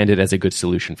commanded as a good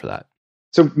solution for that?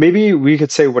 So maybe we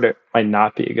could say what it might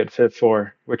not be a good fit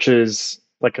for, which is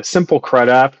like a simple CRUD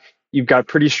app. You've got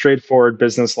pretty straightforward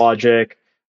business logic.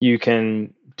 You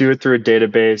can do it through a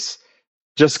database.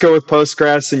 Just go with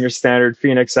Postgres and your standard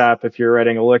Phoenix app. If you're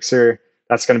writing Elixir,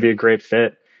 that's going to be a great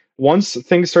fit. Once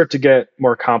things start to get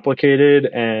more complicated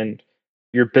and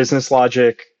your business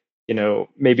logic,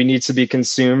 maybe needs to be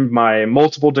consumed by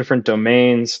multiple different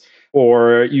domains,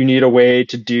 or you need a way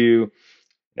to do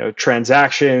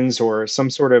transactions or some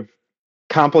sort of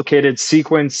complicated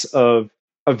sequence of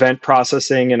event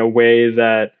processing in a way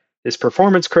that is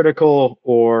performance critical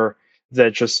or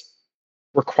that just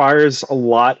requires a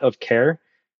lot of care,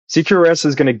 CQRS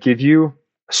is going to give you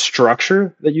a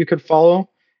structure that you could follow.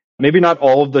 Maybe not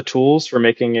all of the tools for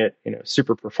making it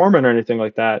super performant or anything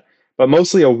like that, but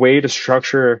mostly a way to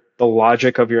structure the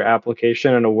logic of your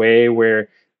application in a way where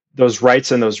those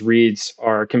writes and those reads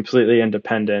are completely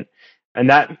independent. And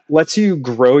that lets you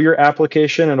grow your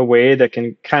application in a way that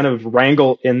can kind of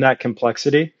wrangle in that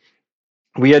complexity.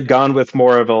 We had gone with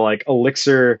more of a like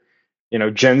Elixir,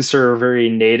 gen server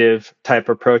native type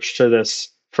approach to this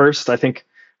first. I think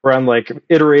we're on like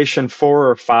iteration 4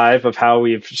 or 5 of how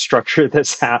we've structured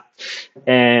this app.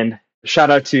 And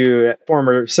shout out to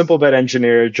former Simplebed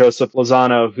engineer Joseph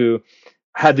Lozano, who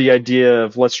had the idea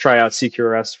of let's try out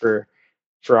CQRS for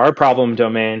our problem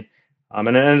domain. And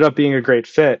it ended up being a great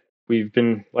fit. We've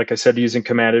been, like I said, using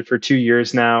Commanded for 2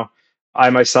 years now.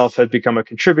 I myself have become a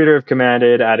contributor of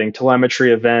Commanded, adding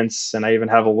telemetry events, and I even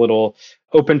have a little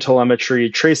open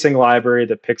telemetry tracing library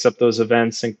that picks up those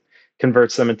events and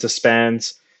converts them into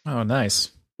spans. Oh, nice.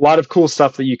 A lot of cool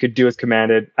stuff that you could do with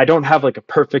Commanded. I don't have like a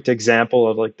perfect example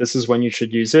of like, this is when you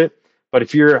should use it. But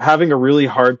if you're having a really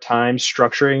hard time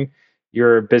structuring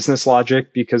your business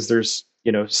logic because there's,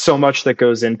 so much that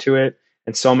goes into it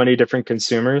and so many different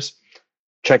consumers,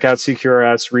 check out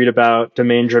CQRS, read about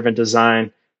domain-driven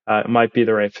design. It might be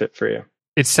the right fit for you.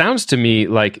 It sounds to me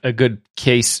like a good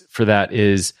case for that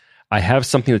is I have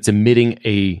something that's emitting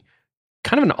a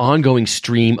kind of an ongoing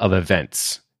stream of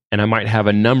events. And I might have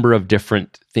a number of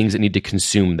different things that need to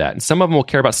consume that. And some of them will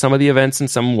care about some of the events and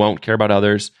some won't care about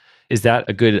others. Is that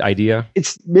a good idea?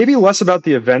 It's maybe less about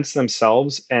the events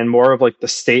themselves and more of like the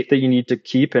state that you need to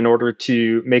keep in order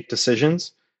to make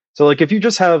decisions. So like if you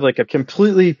just have like a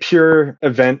completely pure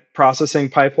event processing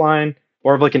pipeline,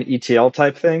 more of like an ETL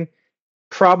type thing,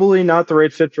 probably not the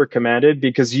right fit for Commanded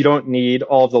because you don't need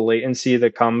all of the latency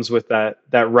that comes with that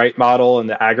write model and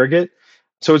the aggregate.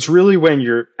 So it's really when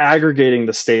you're aggregating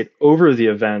the state over the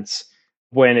events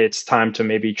when it's time to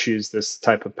maybe choose this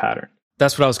type of pattern.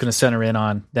 That's what I was going to center in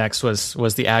on next was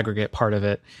the aggregate part of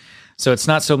it. So it's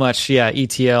not so much,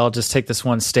 ETL, just take this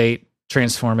one state,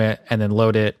 transform it, and then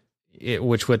load it,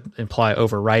 which would imply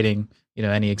overwriting,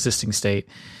 any existing state.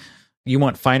 You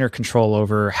want finer control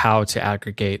over how to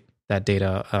aggregate that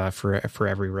data for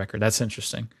every record. That's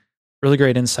interesting. Really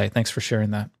great insight. Thanks for sharing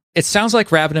that. It sounds like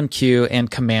RabbitMQ and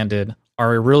Commanded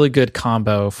are a really good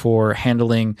combo for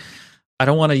handling, I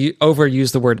don't want to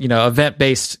overuse the word,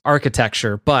 event-based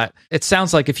architecture, but it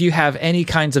sounds like if you have any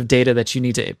kinds of data that you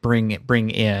need to bring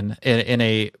in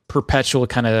a perpetual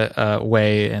kind of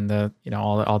way, and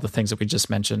all the things that we just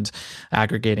mentioned,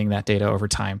 aggregating that data over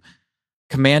time,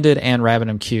 Commanded and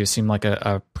RabbitMQ seem like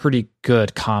a pretty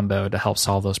good combo to help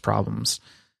solve those problems.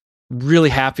 Really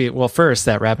happy. Well, first,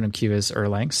 that RabbitMQ is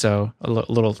Erlang, so a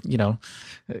little,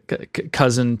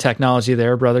 cousin technology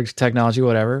there, brother technology,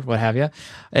 whatever, what have you.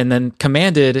 And then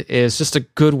Commanded is just a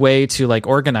good way to like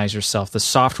organize yourself, the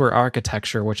software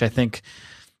architecture, which I think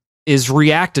is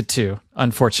reacted to,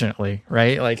 unfortunately,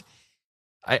 right? Like,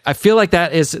 I feel like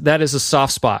that is a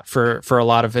soft spot for a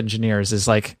lot of engineers. Is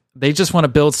like they just want to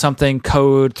build something,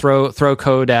 code, throw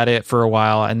code at it for a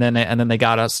while, and then they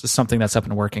got us something that's up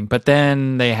and working. But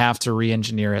then they have to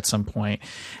re-engineer at some point,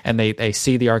 and they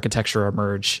see the architecture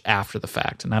emerge after the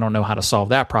fact. And I don't know how to solve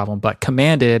that problem, but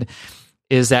Commanded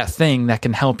is that thing that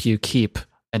can help you keep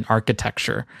an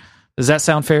architecture. Does that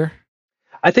sound fair?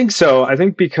 I think so. I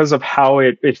think because of how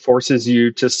it forces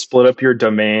you to split up your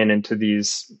domain into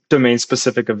these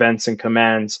domain-specific events and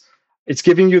commands, it's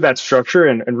giving you that structure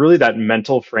and really that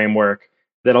mental framework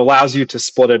that allows you to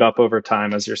split it up over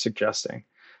time, as you're suggesting.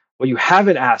 What you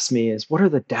haven't asked me is, what are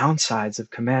the downsides of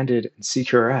Commanded and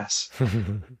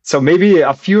CQRS? So maybe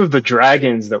a few of the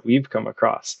dragons that we've come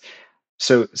across.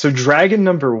 So dragon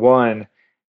number 1,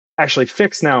 actually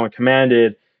fixed now in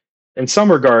Commanded, in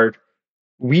some regard,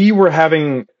 we were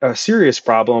having a serious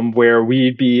problem where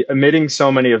we'd be emitting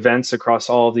so many events across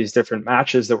all of these different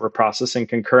matches that we're processing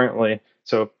concurrently.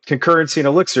 So concurrency in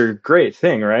Elixir, great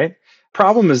thing, right?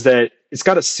 Problem is that it's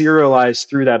got to serialize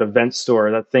through that event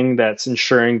store, that thing that's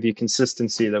ensuring the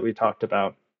consistency that we talked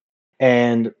about.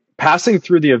 And passing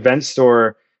through the event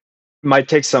store might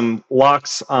take some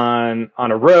locks on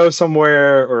a row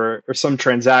somewhere or some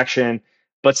transaction,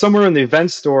 but somewhere in the event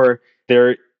store,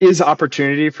 there is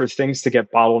opportunity for things to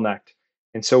get bottlenecked.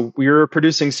 And so we were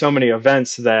producing so many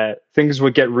events that things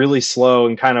would get really slow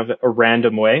in kind of a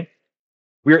random way.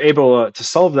 We were able to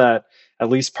solve that, at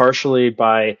least partially,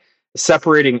 by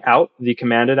separating out the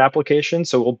Commanded application.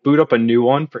 So we'll boot up a new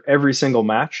one for every single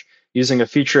match using a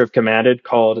feature of Commanded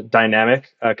called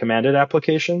dynamic Commanded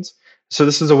applications. So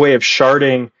this is a way of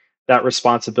sharding that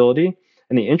responsibility.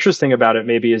 And the interesting about it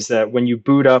maybe is that when you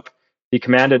boot up the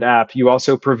Commanded app, you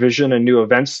also provision a new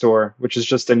event store, which is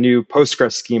just a new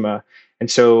Postgres schema.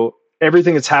 And so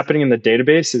everything that's happening in the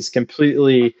database is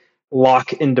completely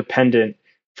lock independent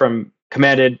from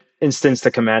commanded instance to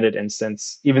commanded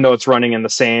instance, even though it's running in the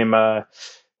same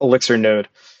Elixir node.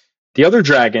 The other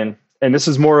dragon, and this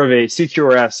is more of a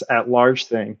CQRS at large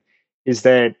thing, is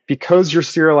that because you're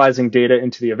serializing data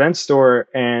into the event store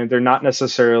and they're not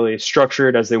necessarily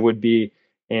structured as they would be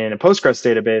in a Postgres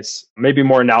database, maybe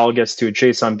more analogous to a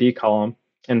JSON B column.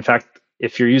 In fact,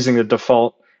 if you're using the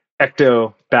default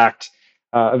Ecto-backed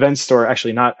event store,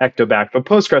 actually not Ecto-backed, but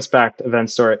Postgres-backed event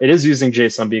store, it is using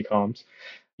JSON B columns.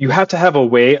 You have to have a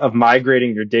way of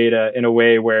migrating your data in a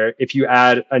way where if you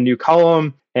add a new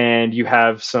column and you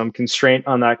have some constraint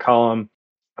on that column,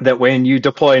 that when you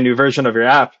deploy a new version of your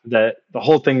app, that the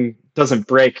whole thing doesn't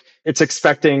break. It's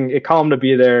expecting a column to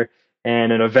be there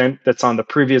and an event that's on the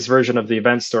previous version of the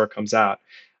event store comes out.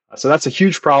 So that's a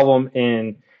huge problem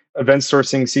in event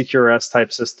sourcing CQRS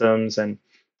type systems, and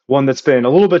one that's been a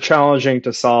little bit challenging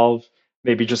to solve.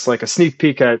 Maybe just like a sneak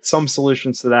peek at some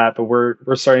solutions to that, but we're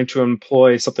starting to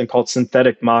employ something called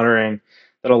synthetic monitoring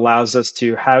that allows us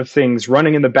to have things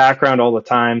running in the background all the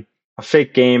time, a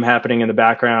fake game happening in the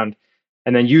background,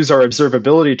 and then use our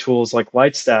observability tools like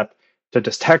Lightstep to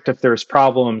detect if there's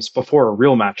problems before a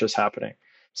real match is happening.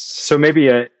 So maybe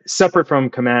a separate from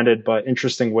commanded, but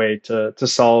interesting way to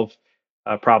solve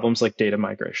problems like data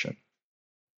migration,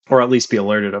 or at least be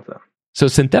alerted of them. So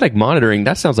synthetic monitoring,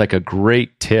 that sounds like a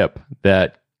great tip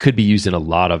that could be used in a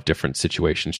lot of different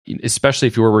situations, especially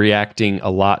if you're reacting a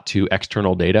lot to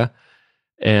external data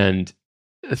and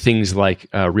things like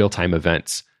real-time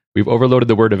events. We've overloaded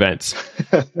the word events,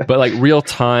 but like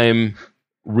real-time,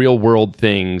 real-world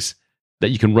things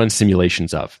that you can run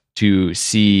simulations of to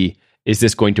see, is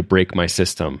this going to break my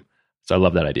system? So I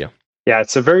love that idea. Yeah,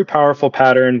 it's a very powerful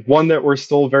pattern, one that we're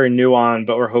still very new on,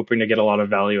 but we're hoping to get a lot of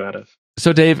value out of.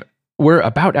 So Dave, we're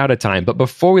about out of time, but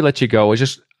before we let you go,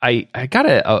 I got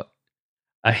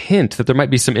a hint that there might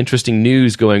be some interesting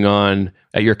news going on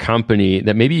at your company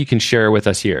that maybe you can share with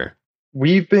us here.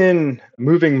 We've been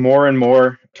moving more and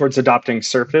more towards adopting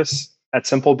Surface at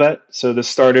SimpleBet. So this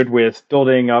started with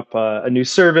building up a new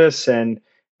service and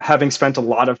having spent a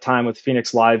lot of time with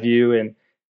Phoenix Live View and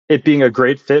it being a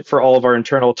great fit for all of our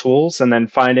internal tools, and then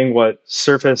finding what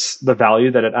Surface, the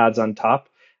value that it adds on top.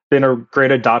 Been a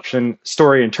great adoption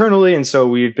story internally. And so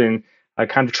we've been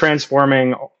kind of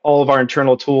transforming all of our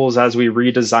internal tools as we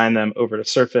redesign them over to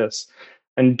Surface.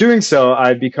 And doing so,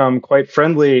 I've become quite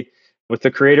friendly with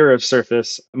the creator of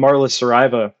Surface, Marlis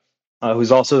Saraiva,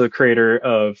 who's also the creator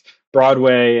of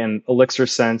Broadway and Elixir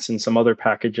Sense and some other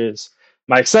packages.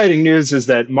 My exciting news is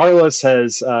that Marlis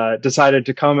has decided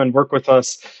to come and work with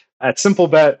us at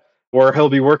SimpleBet, where he'll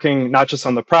be working not just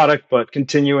on the product, but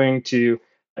continuing to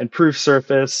improve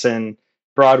Surface and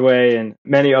Broadway and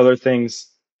many other things,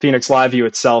 Phoenix Live View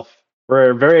itself.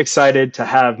 We're very excited to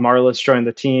have Marlis join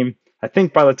the team. I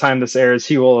think by the time this airs,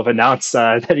 he will have announced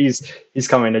that he's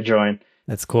coming to join.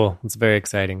 That's cool. It's very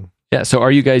exciting. Yeah. So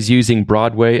are you guys using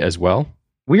Broadway as well?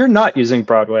 We are not using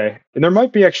Broadway. And there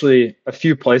might be actually a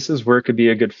few places where it could be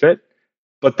a good fit,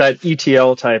 but that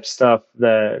ETL type stuff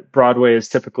that Broadway is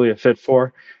typically a fit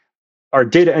for, our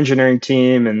data engineering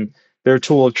team and their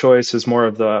tool of choice is more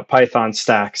of the Python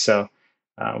stack. So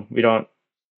we don't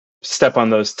step on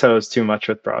those toes too much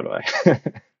with Broadway.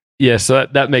 Yeah, so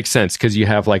that makes sense because you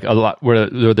have like a lot where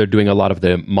they're doing a lot of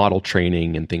the model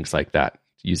training and things like that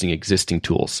using existing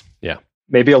tools. Yeah.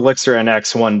 Maybe Elixir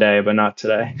NX one day, but not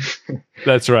today.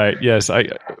 That's right. Yes,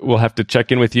 we'll have to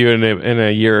check in with you in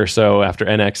a year or so after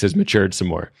NX has matured some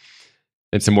more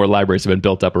and some more libraries have been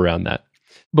built up around that.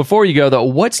 Before you go, though,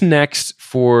 what's next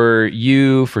for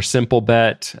you, for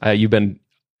SimpleBet? You've been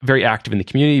very active in the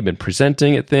community. You've been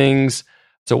presenting at things.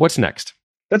 So what's next?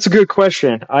 That's a good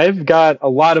question. I've got a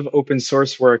lot of open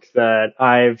source work that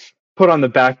I've put on the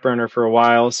back burner for a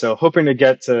while. So hoping to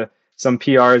get to some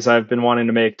PRs I've been wanting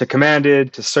to make to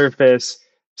Commanded, to Surface,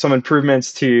 some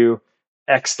improvements to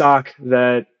Xdoc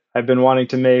that I've been wanting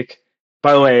to make.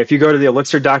 By the way, if you go to the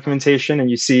Elixir documentation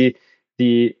and you see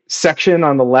the section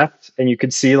on the left, and you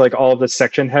could see like all of the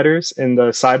section headers in the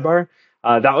sidebar.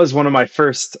 That was one of my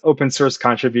first open source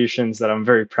contributions that I'm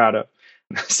very proud of.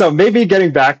 So maybe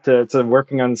getting back to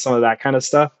working on some of that kind of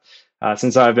stuff,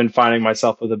 since I've been finding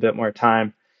myself with a bit more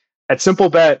time. At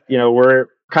SimpleBet, we're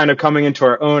kind of coming into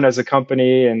our own as a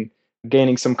company and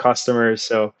gaining some customers.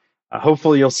 So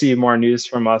hopefully you'll see more news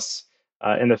from us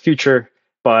in the future,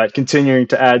 but continuing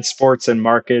to add sports and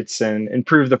markets and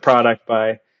improve the product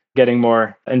by getting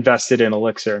more invested in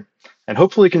Elixir and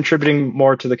hopefully contributing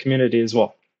more to the community as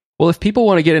well. Well, if people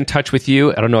want to get in touch with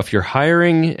you, I don't know if you're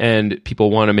hiring and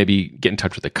people want to maybe get in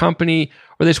touch with the company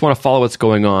or they just want to follow what's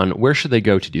going on, where should they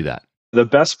go to do that? The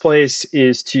best place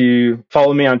is to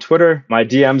follow me on Twitter. My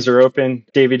DMs are open,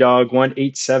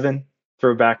 DavyDog187,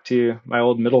 throwback to my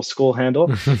old middle school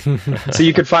handle. So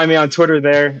you can find me on Twitter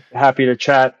there. Happy to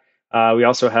chat. We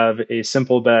also have a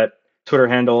Simplebet Twitter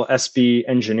handle, SB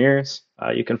Engineers.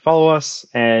 You can follow us.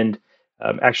 And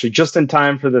actually, just in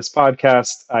time for this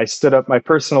podcast, I stood up my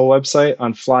personal website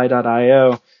on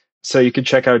fly.io. So you can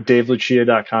check out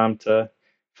davelucia.com to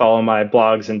follow my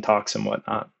blogs and talks and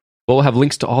whatnot. We'll have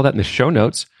links to all that in the show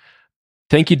notes.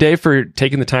 Thank you, Dave, for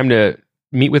taking the time to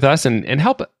meet with us and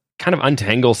help kind of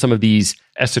untangle some of these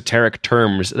esoteric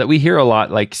terms that we hear a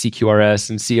lot, like CQRS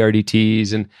and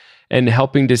CRDTs, and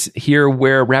helping to hear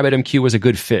where RabbitMQ was a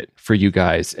good fit for you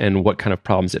guys and what kind of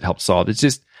problems it helped solve. It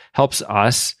just helps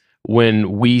us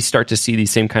when we start to see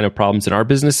these same kind of problems in our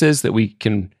businesses that we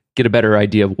can get a better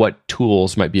idea of what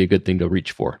tools might be a good thing to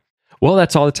reach for. Well,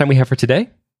 that's all the time we have for today.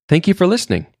 Thank you for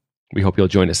listening. We hope you'll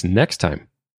join us next time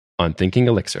on Thinking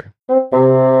Elixir.